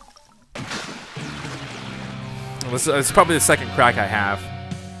 It's probably the second crack I have.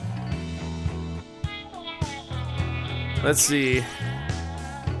 Let's see.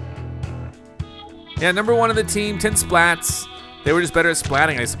 Yeah, number 1 of the team, 10 splats. They were just better at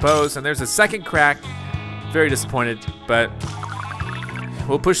splatting, I suppose. And there's a second crack. Very disappointed, but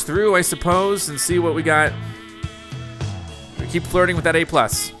we'll push through, I suppose, and see what we got. We keep flirting with that A+.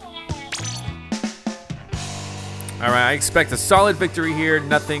 All right, I expect a solid victory here,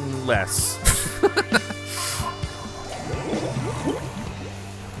 nothing less.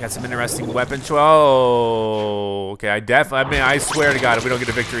 Got some interesting weapon choice. Oh, okay. I swear to God, if we don't get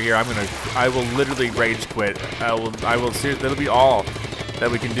a victory here, I will literally rage quit. I will seriously. That'll be all that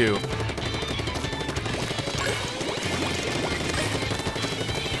we can do.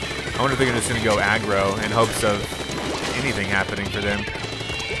 I wonder if they're just gonna go aggro in hopes of anything happening for them.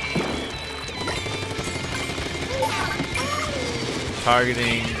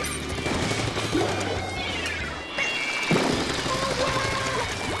 Targeting.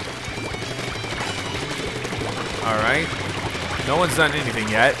 All right. No one's done anything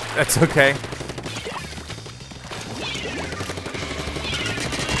yet. That's okay.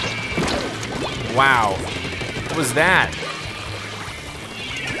 Wow. What was that?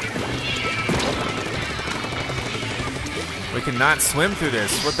 We cannot swim through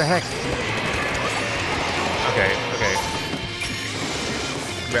this. What the heck? Okay.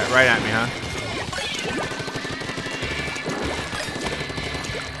 Right at me, huh?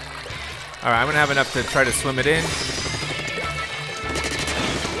 All right, I'm gonna have enough to try to swim it in.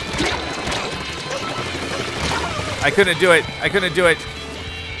 I couldn't do it.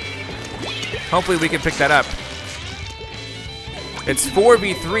 Hopefully we can pick that up. It's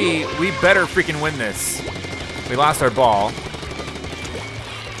 4v3. We better freaking win this. We lost our ball.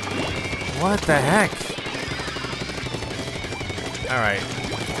 What the heck? All right.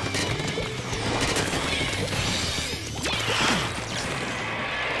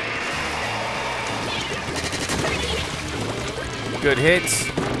 Good hits.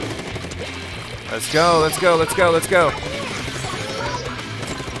 Let's go.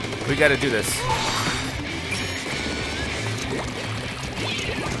 We gotta do this.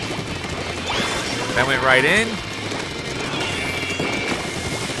 That went right in.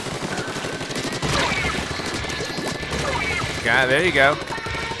 Yeah, there you go.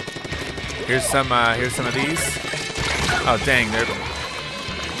 Here's some of these. Oh dang,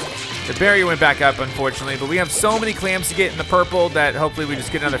 the barrier went back up, unfortunately, but we have so many clams to get in the purple that hopefully we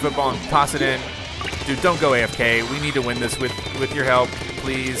just get another football and toss it in. Dude, don't go AFK. We need to win this with your help,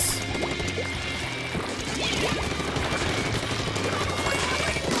 please.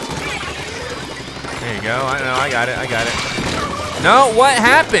 There you go. I know. I got it. No, what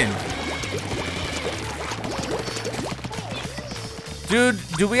happened? Dude,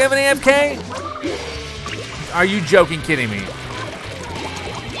 do we have an AFK? Are you joking, kidding me?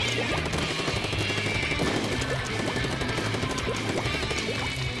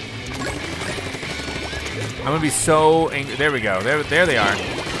 I'm gonna be so angry. There we go. There they are.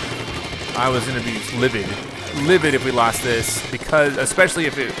 I was gonna be livid if we lost this, because, especially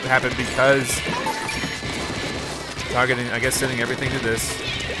if it happened because targeting. I guess sending everything to this.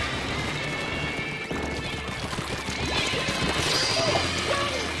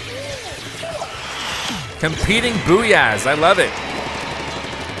 Competing booyahs. I love it.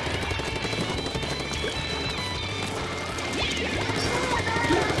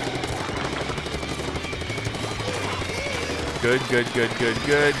 Good.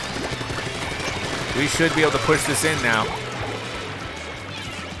 We should be able to push this in now.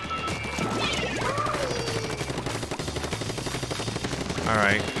 All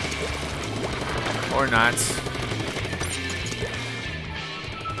right. Or not.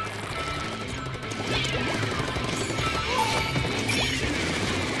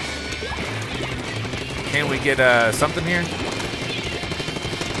 Can we get something here?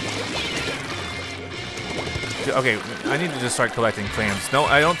 Okay, I need to just start collecting clams. No,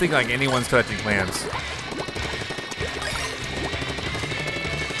 I don't think like anyone's collecting clams.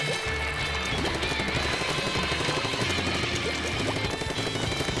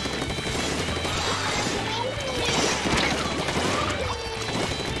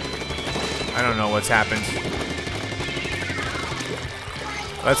 I don't know what's happened.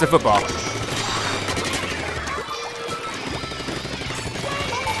 That's a football.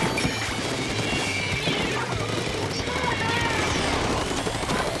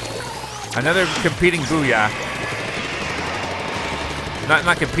 Another competing booyah.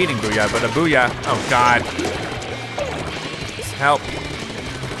 Not competing booyah, but a booyah. Oh God. Help.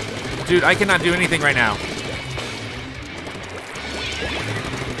 Dude, I cannot do anything right now.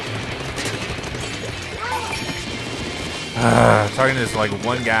 Talking to this like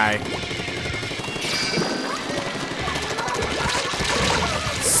one guy.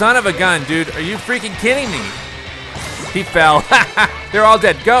 Son of a gun, dude. Are you freaking kidding me? He fell. They're all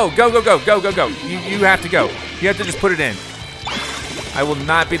dead. Go, go, go, go, go, go, go. You have to go. You have to just put it in. I will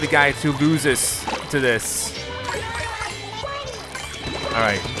not be the guy who loses to this. All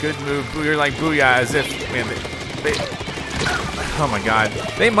right, good move. You're like booyah, as if, man. They oh my God.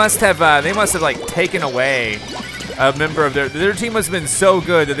 They must have like taken away a member of their team. Must have been so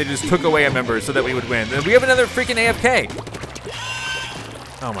good that they just took away a member so that we would win. And we have another freaking AFK.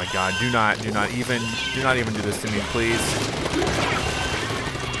 Oh my God, do not even do this to me, please.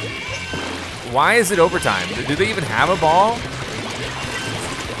 Why is it overtime? Do they even have a ball?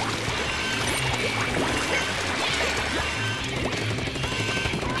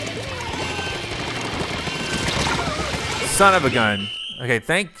 Son of a gun. Okay,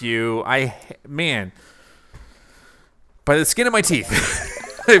 thank you. Man. By the skin of my teeth.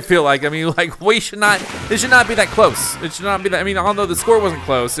 I feel like, I mean, like, it should not be that close. It should not be that, I mean, although the score wasn't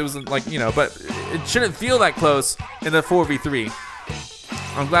close, it wasn't like, you know, but it shouldn't feel that close in the 4v3.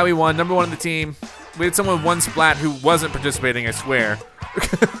 I'm glad we won, #1 on the team. We had someone with 1 splat who wasn't participating, I swear.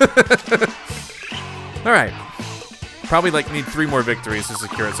 All right. Probably, like, need 3 more victories to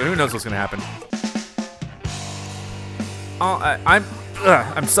secure it, so who knows what's gonna happen.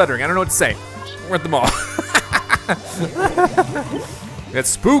 I'm stuttering, I don't know what to say. We're at the mall. We got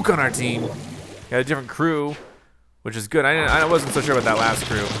Spook on our team. Got a different crew, which is good. I wasn't so sure about that last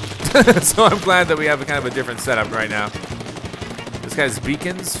crew. So I'm glad that we have a kind of a different setup right now. This guy's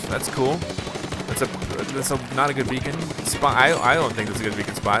beacons. That's cool. That's not a good beacon spot. I don't think that's a good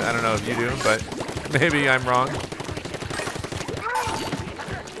beacon spot. I don't know if you do, but maybe I'm wrong.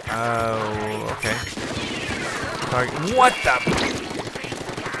 Oh, okay. What the?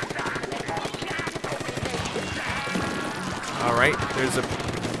 All right,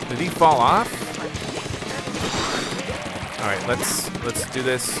 did he fall off? All right, let's do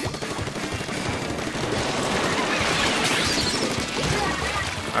this.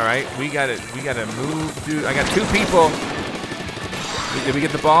 All right, we gotta move, dude. I got 2 people. Did we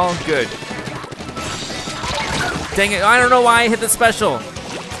get the ball? Good. Dang it, I don't know why I hit the special.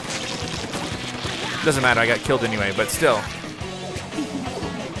 Doesn't matter, I got killed anyway, but still.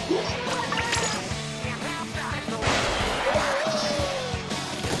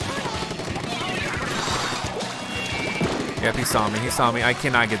 Yep, he saw me. He saw me. I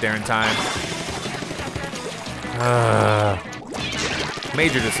cannot get there in time.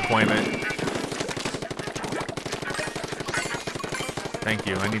 Major disappointment. Thank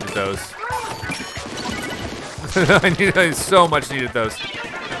you. I needed those. I so much needed those.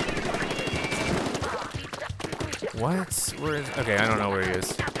 What? Where is? Okay, I don't know where he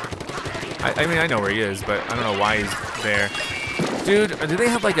is. I mean, I know where he is, but I don't know why he's there. Dude, do they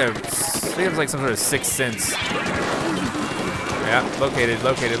have like a? They have like some sort of 6th sense. Yeah, located.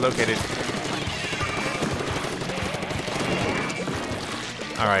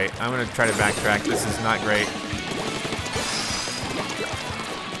 All right, I'm gonna try to backtrack. This is not great.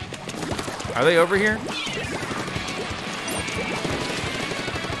 Are they over here?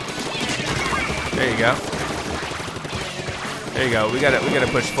 There you go. There you go. We gotta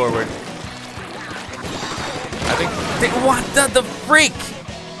push forward. I think. What the freak?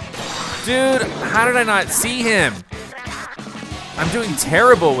 Dude, how did I not see him? I'm doing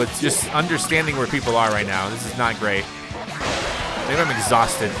terrible with just understanding where people are right now. This is not great. Maybe I'm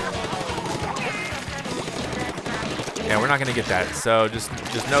exhausted. Yeah, we're not gonna get that. So just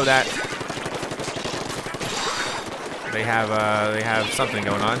know that they have something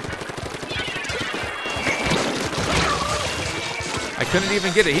going on. I couldn't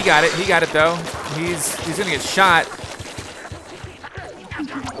even get it. He got it. He got it though. He's gonna get shot.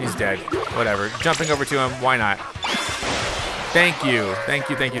 He's dead. Whatever. Jumping over to him. Why not? Thank you. Thank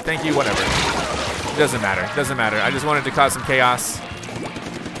you, thank you, thank you. Whatever. It doesn't matter. It doesn't matter. I just wanted to cause some chaos.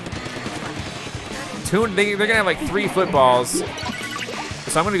 They're going to have like 3 footballs.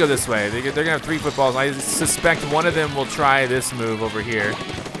 So I'm going to go this way. They're going to have 3 footballs. I suspect one of them will try this move over here.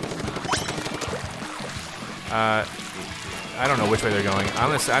 I don't know which way they're going.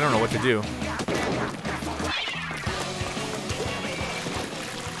 Honestly, I don't know what to do.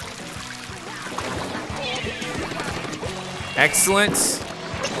 Excellent.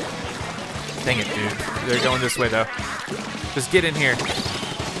 Dang it, dude. They're going this way, though. Just get in here.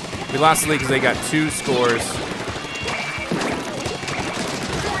 We lost the lead because they got 2 scores.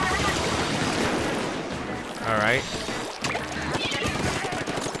 All right.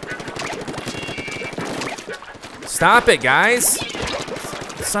 Stop it, guys.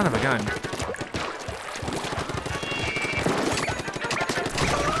 Son of a gun.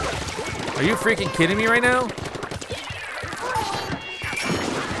 Are you freaking kidding me right now?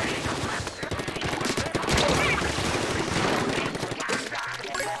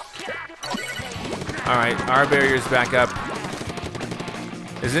 All right, our barrier's back up.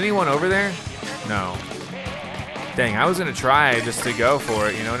 Is anyone over there? No. Dang, I was gonna try just to go for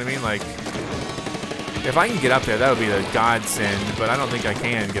it, you know what I mean? Like, if I can get up there, that would be a godsend, but I don't think I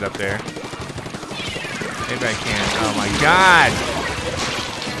can get up there. Maybe I can. Oh my god!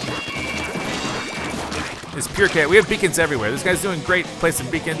 It's pure chaos. We have beacons everywhere. This guy's doing great placing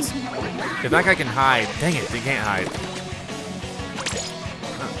beacons. If that guy can hide, dang it, they can't hide.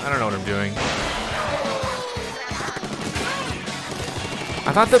 I don't know what I'm doing.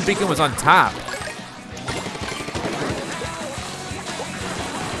 I thought the beacon was on top.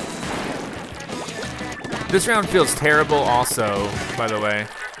 This round feels terrible also, by the way.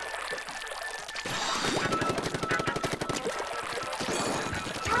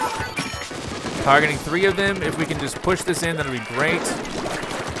 Targeting 3 of them. If we can just push this in, that'll be great.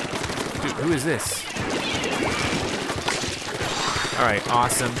 Dude, who is this? All right,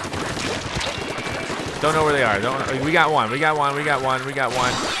 awesome. Don't know where they are. We got one. We got one. We got one. We got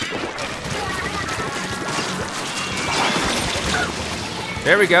one.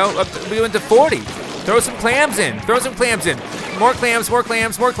 There we go. We went to 40. Throw some clams in. Throw some clams in. More clams. More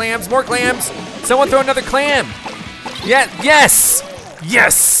clams. More clams. More clams. Someone throw another clam. Yeah. Yes.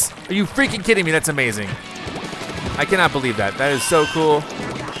 Yes. Are you freaking kidding me? That's amazing. I cannot believe that. That is so cool.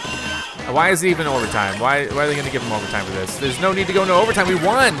 Why is it even overtime? Why are they going to give them overtime for this? There's no need to go into overtime. We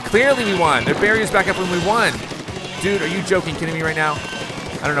won. Clearly we won. Their barrier's back up when we won. Dude, are you joking, kidding me right now?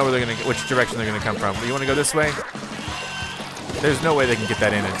 I don't know where they're gonna, which direction they're going to come from. You want to go this way? There's no way they can get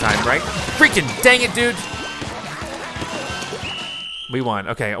that in time, right? Freaking dang it, dude. We won.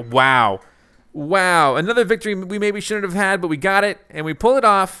 Okay, wow. Wow. Another victory we maybe shouldn't have had, but we got it, and we pull it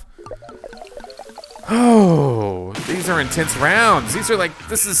off. Oh, these are intense rounds. These are like,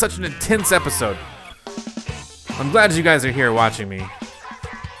 this is such an intense episode. I'm glad you guys are here watching me.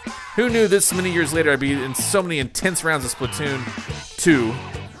 Who knew this many years later I'd be in so many intense rounds of Splatoon 2.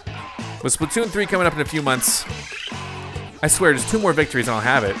 With Splatoon 3 coming up in a few months, I swear just 2 more victories and I'll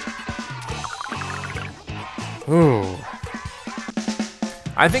have it. Ooh.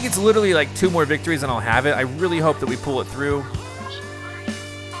 I think it's literally like 2 more victories and I'll have it. I really hope that we pull it through.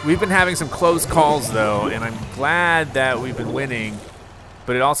 We've been having some close calls though, and I'm glad that we've been winning,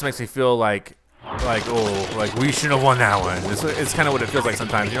 but it also makes me feel like we should have won that one. It's kind of what it feels like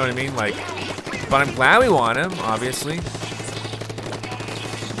sometimes, you know what I mean? Like, but I'm glad we won him, obviously.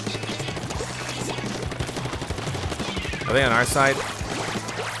 Are they on our side?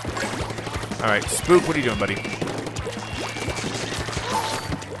 All right, Spook, what are you doing, buddy?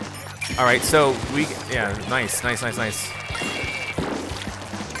 All right, so yeah, nice.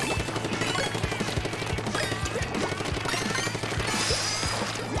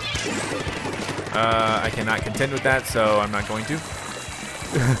 I cannot contend with that, so I'm not going to.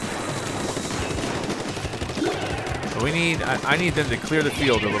 I need them to clear the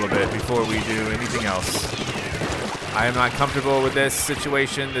field a little bit before we do anything else. I am not comfortable with this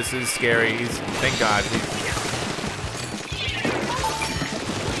situation. This is scary. Thank God.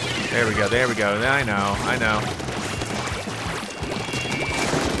 There we go. There we go. I know.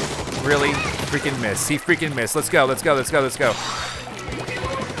 Really? Freaking miss. He freaking missed. Let's go.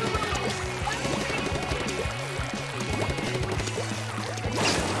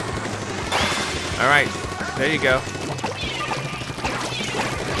 All right, there you go.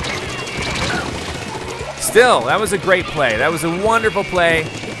 Still, that was a great play. That was a wonderful play.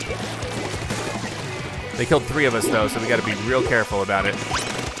 They killed 3 of us though, so we gotta be real careful about it.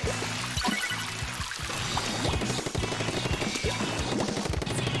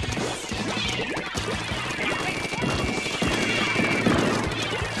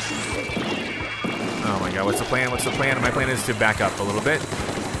 my god, what's the plan? What's the plan? My plan is to back up a little bit.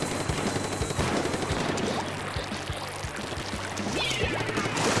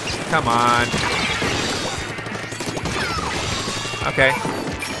 Come on. Okay.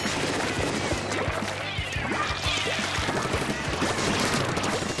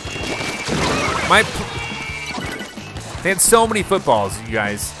 They had so many footballs, you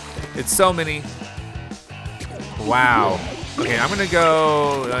guys. It's so many. Wow. Okay, I'm gonna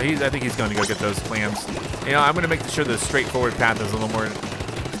go. I think he's gonna go get those clams. You know, I'm gonna make sure the straightforward path is a little more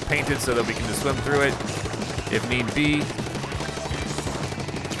painted so that we can just swim through it if need be.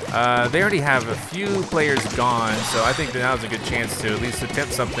 They already have a few players gone, so I think that now's a good chance to at least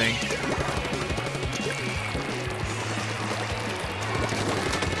attempt something.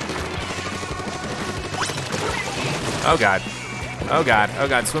 Oh god. Oh god. Oh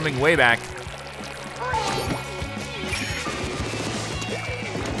god. Swimming way back.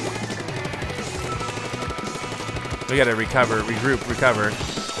 We gotta recover, regroup, recover.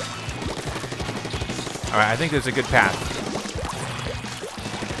 Alright, I think there's a good path.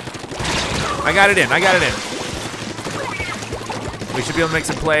 I got it in, I got it in. We should be able to make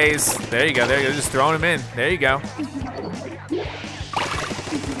some plays. There you go, there you go. Just throwing them in. There you go.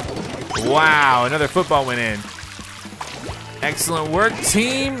 Wow, another football went in. Excellent work,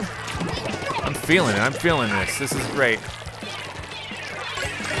 team. I'm feeling it. I'm feeling this. This is great.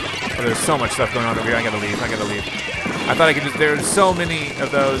 Oh, there's so much stuff going on over here. I gotta leave. I gotta leave. I thought I could just. There's so many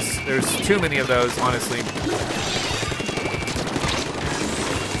of those. There's too many of those, honestly.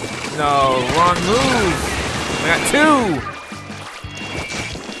 No, wrong move. I got two.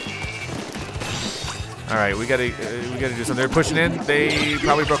 All right, we gotta do something. They're pushing in. They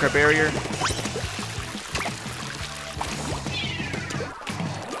probably broke our barrier.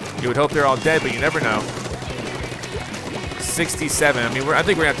 You would hope they're all dead, but you never know. 67. I mean, I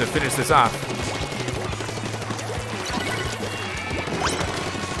think we're gonna have to finish this off.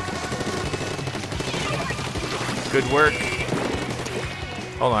 Good work.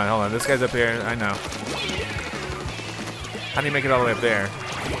 Hold on, hold on. This guy's up here. I know. How do you make it all the way up there?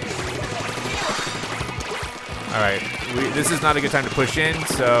 All right. This is not a good time to push in,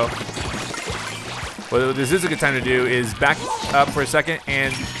 so what this is a good time to do is back up for a second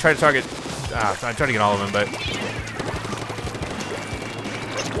and try to target. I'm trying to get all of them, but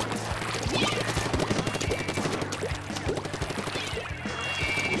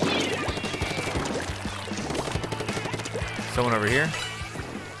someone over here.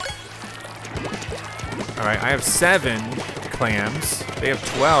 All right, I have 7 clams. They have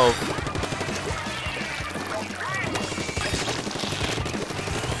 12.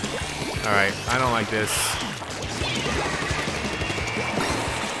 All right, I don't like this.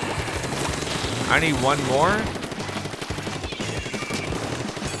 I need one more.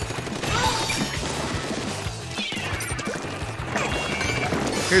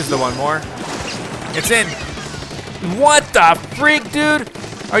 Here's the one more. It's in. What the freak, dude?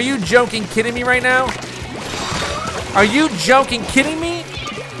 Are you joking kidding me right now? Are you joking kidding me?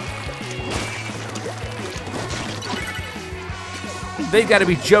 They've got to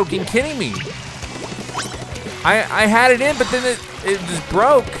be joking kidding me. I had it in, but then it just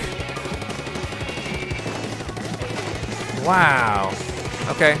broke. Wow.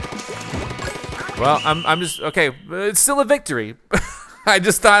 Okay. Well, I'm just okay. It's still a victory. I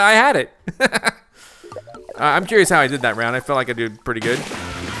just thought I had it. I'm curious how I did that round. I felt like I did pretty good.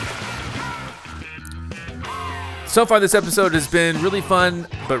 So far, this episode has been really fun,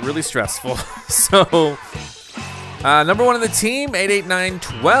 but really stressful. So, number 1 on the team,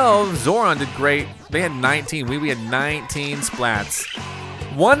 88912. Zoran did great. They had 19. We had 19 splats.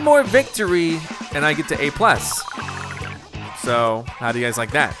 One more victory, and I get to A+. So, how do you guys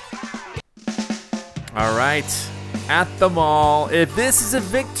like that? All right, at the mall. If this is a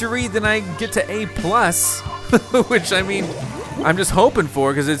victory, then I get to A+, which I mean, I'm just hoping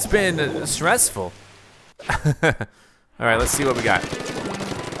for because it's been stressful. All right, let's see what we got.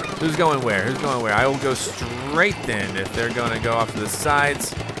 Who's going where? Who's going where? I will go straight then if they're going to go off to the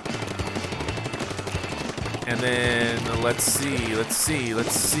sides. And then let's see, let's see,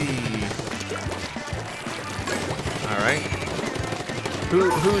 let's see. All right.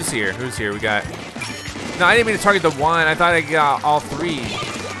 Who's here? Who's here? We got. No, I didn't mean to target the one. I thought I got all 3.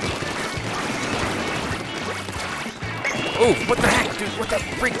 Oh, what the heck, dude? What the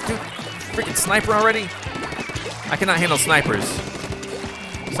freak, dude? Freaking sniper already? I cannot handle snipers.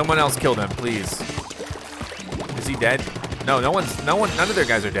 Someone else killed him, please. Is he dead? No, none of their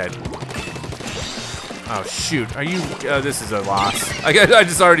guys are dead. Oh shoot, are you, this is a loss. I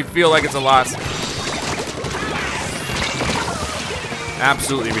just already feel like it's a loss.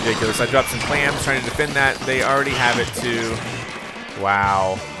 Absolutely ridiculous. I dropped some clams trying to defend that. They already have it too.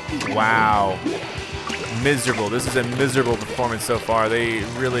 Wow. Wow. Miserable. This is a miserable performance so far. They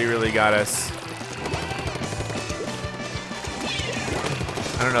really, really got us.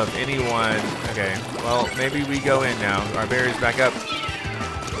 I don't know if anyone... Okay, well, maybe we go in now. Our barrier's back up.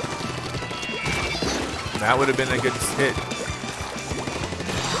 That would have been a good hit.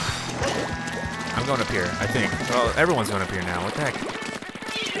 I'm going up here, I think. Well, everyone's going up here now. What the heck?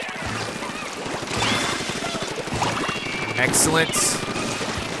 Excellent.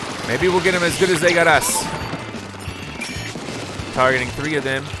 Maybe we'll get them as good as they got us. Targeting 3 of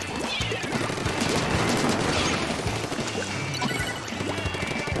them.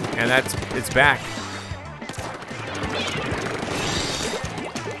 And it's back.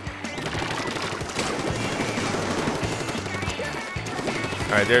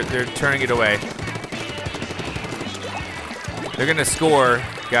 All right, they're turning it away. They're gonna score,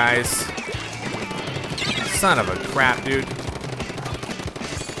 guys. Son of a crap, dude.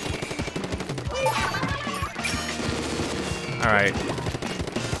 All right.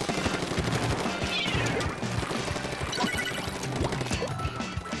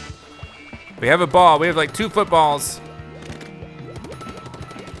 We have a ball. We have like 2 footballs.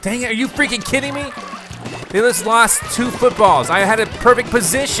 Dang it, are you freaking kidding me? They just lost 2 footballs. I had a perfect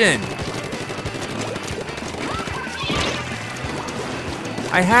position.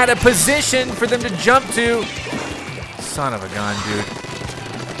 I had a position for them to jump to. Son of a gun, dude.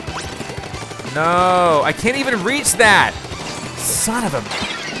 No, I can't even reach that. Son of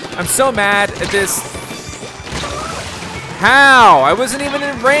a... I'm so mad at this. How? I wasn't even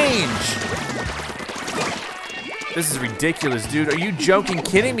in range. This is ridiculous, dude. Are you joking,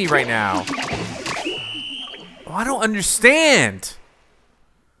 kidding me right now? Oh, I don't understand.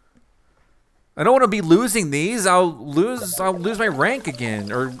 I don't want to be losing these. I'll lose my rank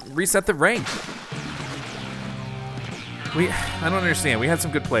again or reset the rank. I don't understand. We had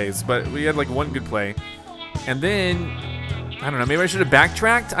some good plays, but we had like 1 good play. And then I don't know, maybe I should have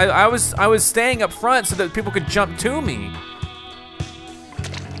backtracked. I was staying up front so that people could jump to me.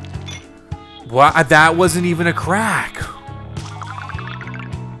 Wow, that wasn't even a crack.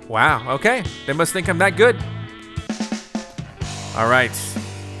 Wow, okay. They must think I'm that good. All right.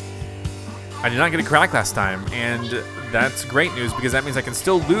 I did not get a crack last time, and that's great news because that means I can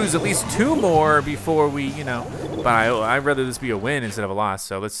still lose at least 2 more before we, you know, but I'd rather this be a win instead of a loss,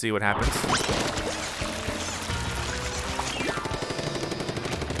 so let's see what happens.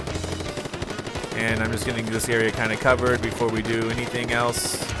 And I'm just getting this area kind of covered before we do anything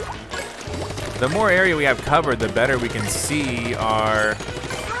else. The more area we have covered, the better we can see our...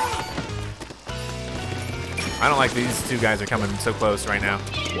 I don't like these 2 guys are coming so close right now.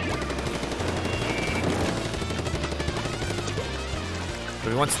 But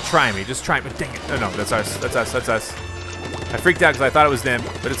he wants to try me. Just try me. Dang it. Oh, no, that's us. That's us. That's us. I freaked out because I thought it was them,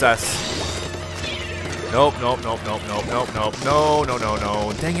 but it's us. Nope, nope, nope, nope, nope, nope, nope. No, no, no,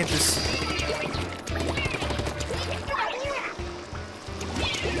 no. Dang it. Just...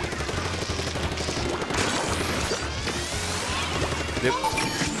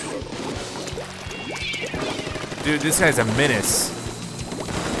 Dude, this guy's a menace.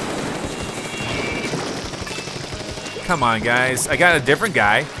 Come on, guys. I got a different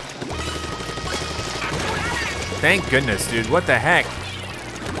guy. Thank goodness, dude. What the heck?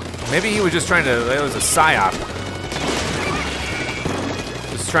 Maybe he was just trying to, it was a psyop.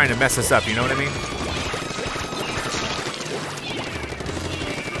 Just trying to mess us up, you know what I mean?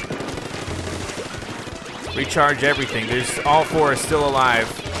 Recharge everything. There's all 4 are still alive.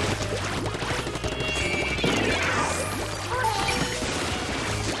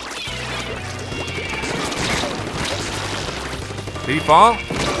 Did he fall?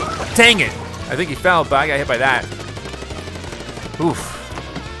 Dang it! I think he fell, but I got hit by that. Oof.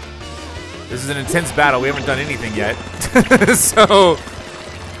 This is an intense battle. We haven't done anything yet. So...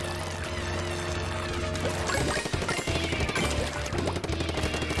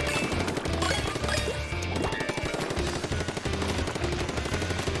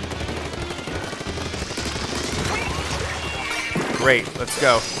 Great, let's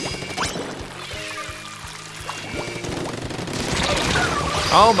go.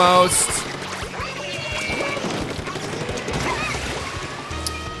 Almost.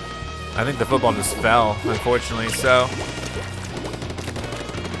 I think the football just fell, unfortunately, so.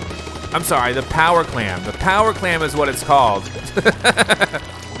 I'm sorry, the power clam. The power clam is what it's called.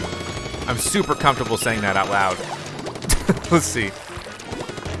 I'm super comfortable saying that out loud. Let's see.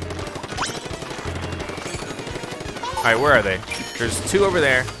 All right, where are they? There's 2 over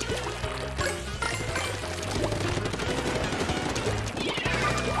there.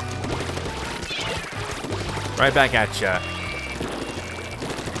 Right back at ya.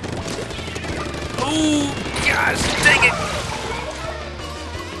 Oh, gosh, dang it.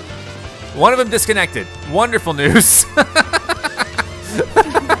 One of them disconnected. Wonderful news.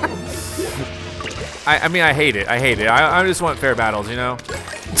 I mean, I hate it. I hate it. I just want fair battles, you know?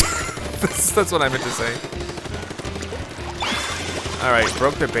 That's what I meant to say. All right,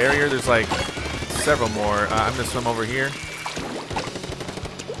 broke the barrier. There's like several more. I'm gonna swim over here.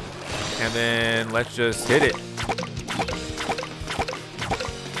 And then let's just hit it.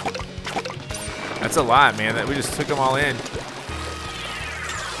 That's a lot, man. That we just took them all in.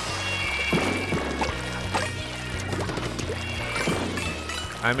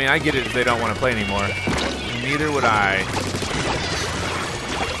 I mean, I get it if they don't want to play anymore. Neither would I.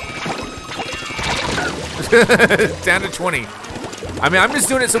 Down to 20. I mean, I'm just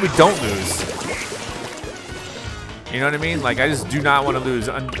doing it so we don't lose. You know what I mean? Like, I just do not want to lose.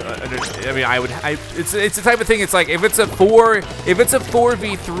 I mean, it's the type of thing. It's like if it's a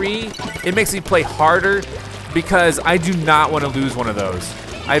 4v3, it makes me play harder because I do not want to lose one of those.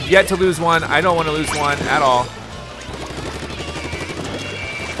 I've yet to lose one. I don't want to lose one at all.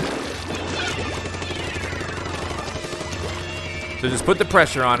 So just put the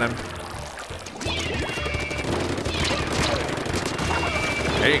pressure on him.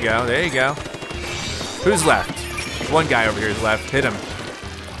 There you go, there you go. Who's left? One guy over here is left. Hit him.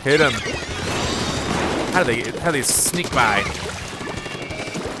 Hit him. How do they sneak by?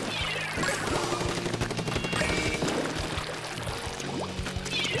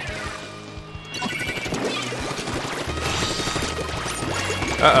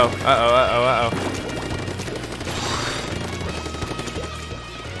 Uh-oh, uh-oh, uh-oh, uh-oh.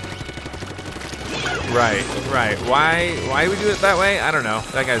 Right, right. Why do we do it that way? I don't know.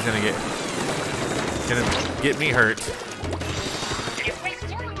 That guy's gonna get me hurt.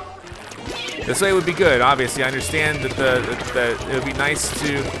 This way would be good. Obviously, I understand that it would be nice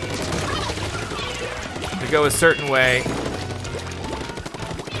to go a certain way. At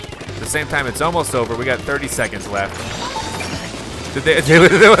the same time, it's almost over. We got 30 seconds left. Did they okay?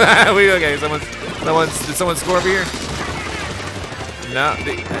 Did someone score over here? No,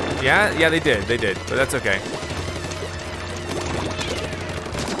 yeah, they did, but that's okay.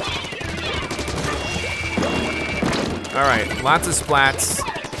 All right, lots of splats.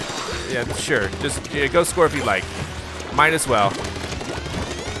 Yeah, sure, just go score if you like. Might as well.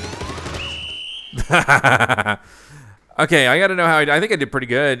 Okay, I gotta know how I think I did pretty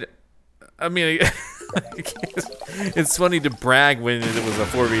good. I mean, it's funny to brag when it was a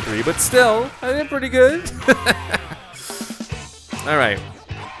 4v3, but still, I did pretty good. All right,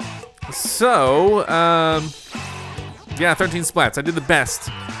 so, yeah, 13 splats. I did the best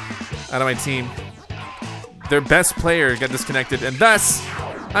out of my team. Their best player got disconnected, and thus,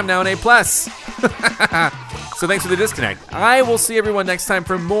 I'm now an A+. So thanks for the disconnect. I will see everyone next time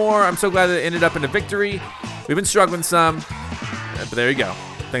for more. I'm so glad that it ended up in a victory. We've been struggling some, but there you go.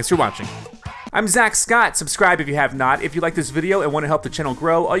 Thanks for watching. I'm Zack Scott. Subscribe if you have not. If you like this video and want to help the channel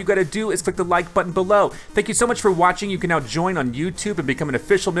grow, all you gotta do is click the like button below. Thank you so much for watching. You can now join on YouTube and become an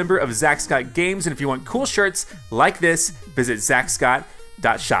official member of ZackScottGames. And if you want cool shirts like this, visit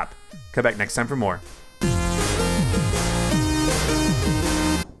ZackScott.shop. Come back next time for more.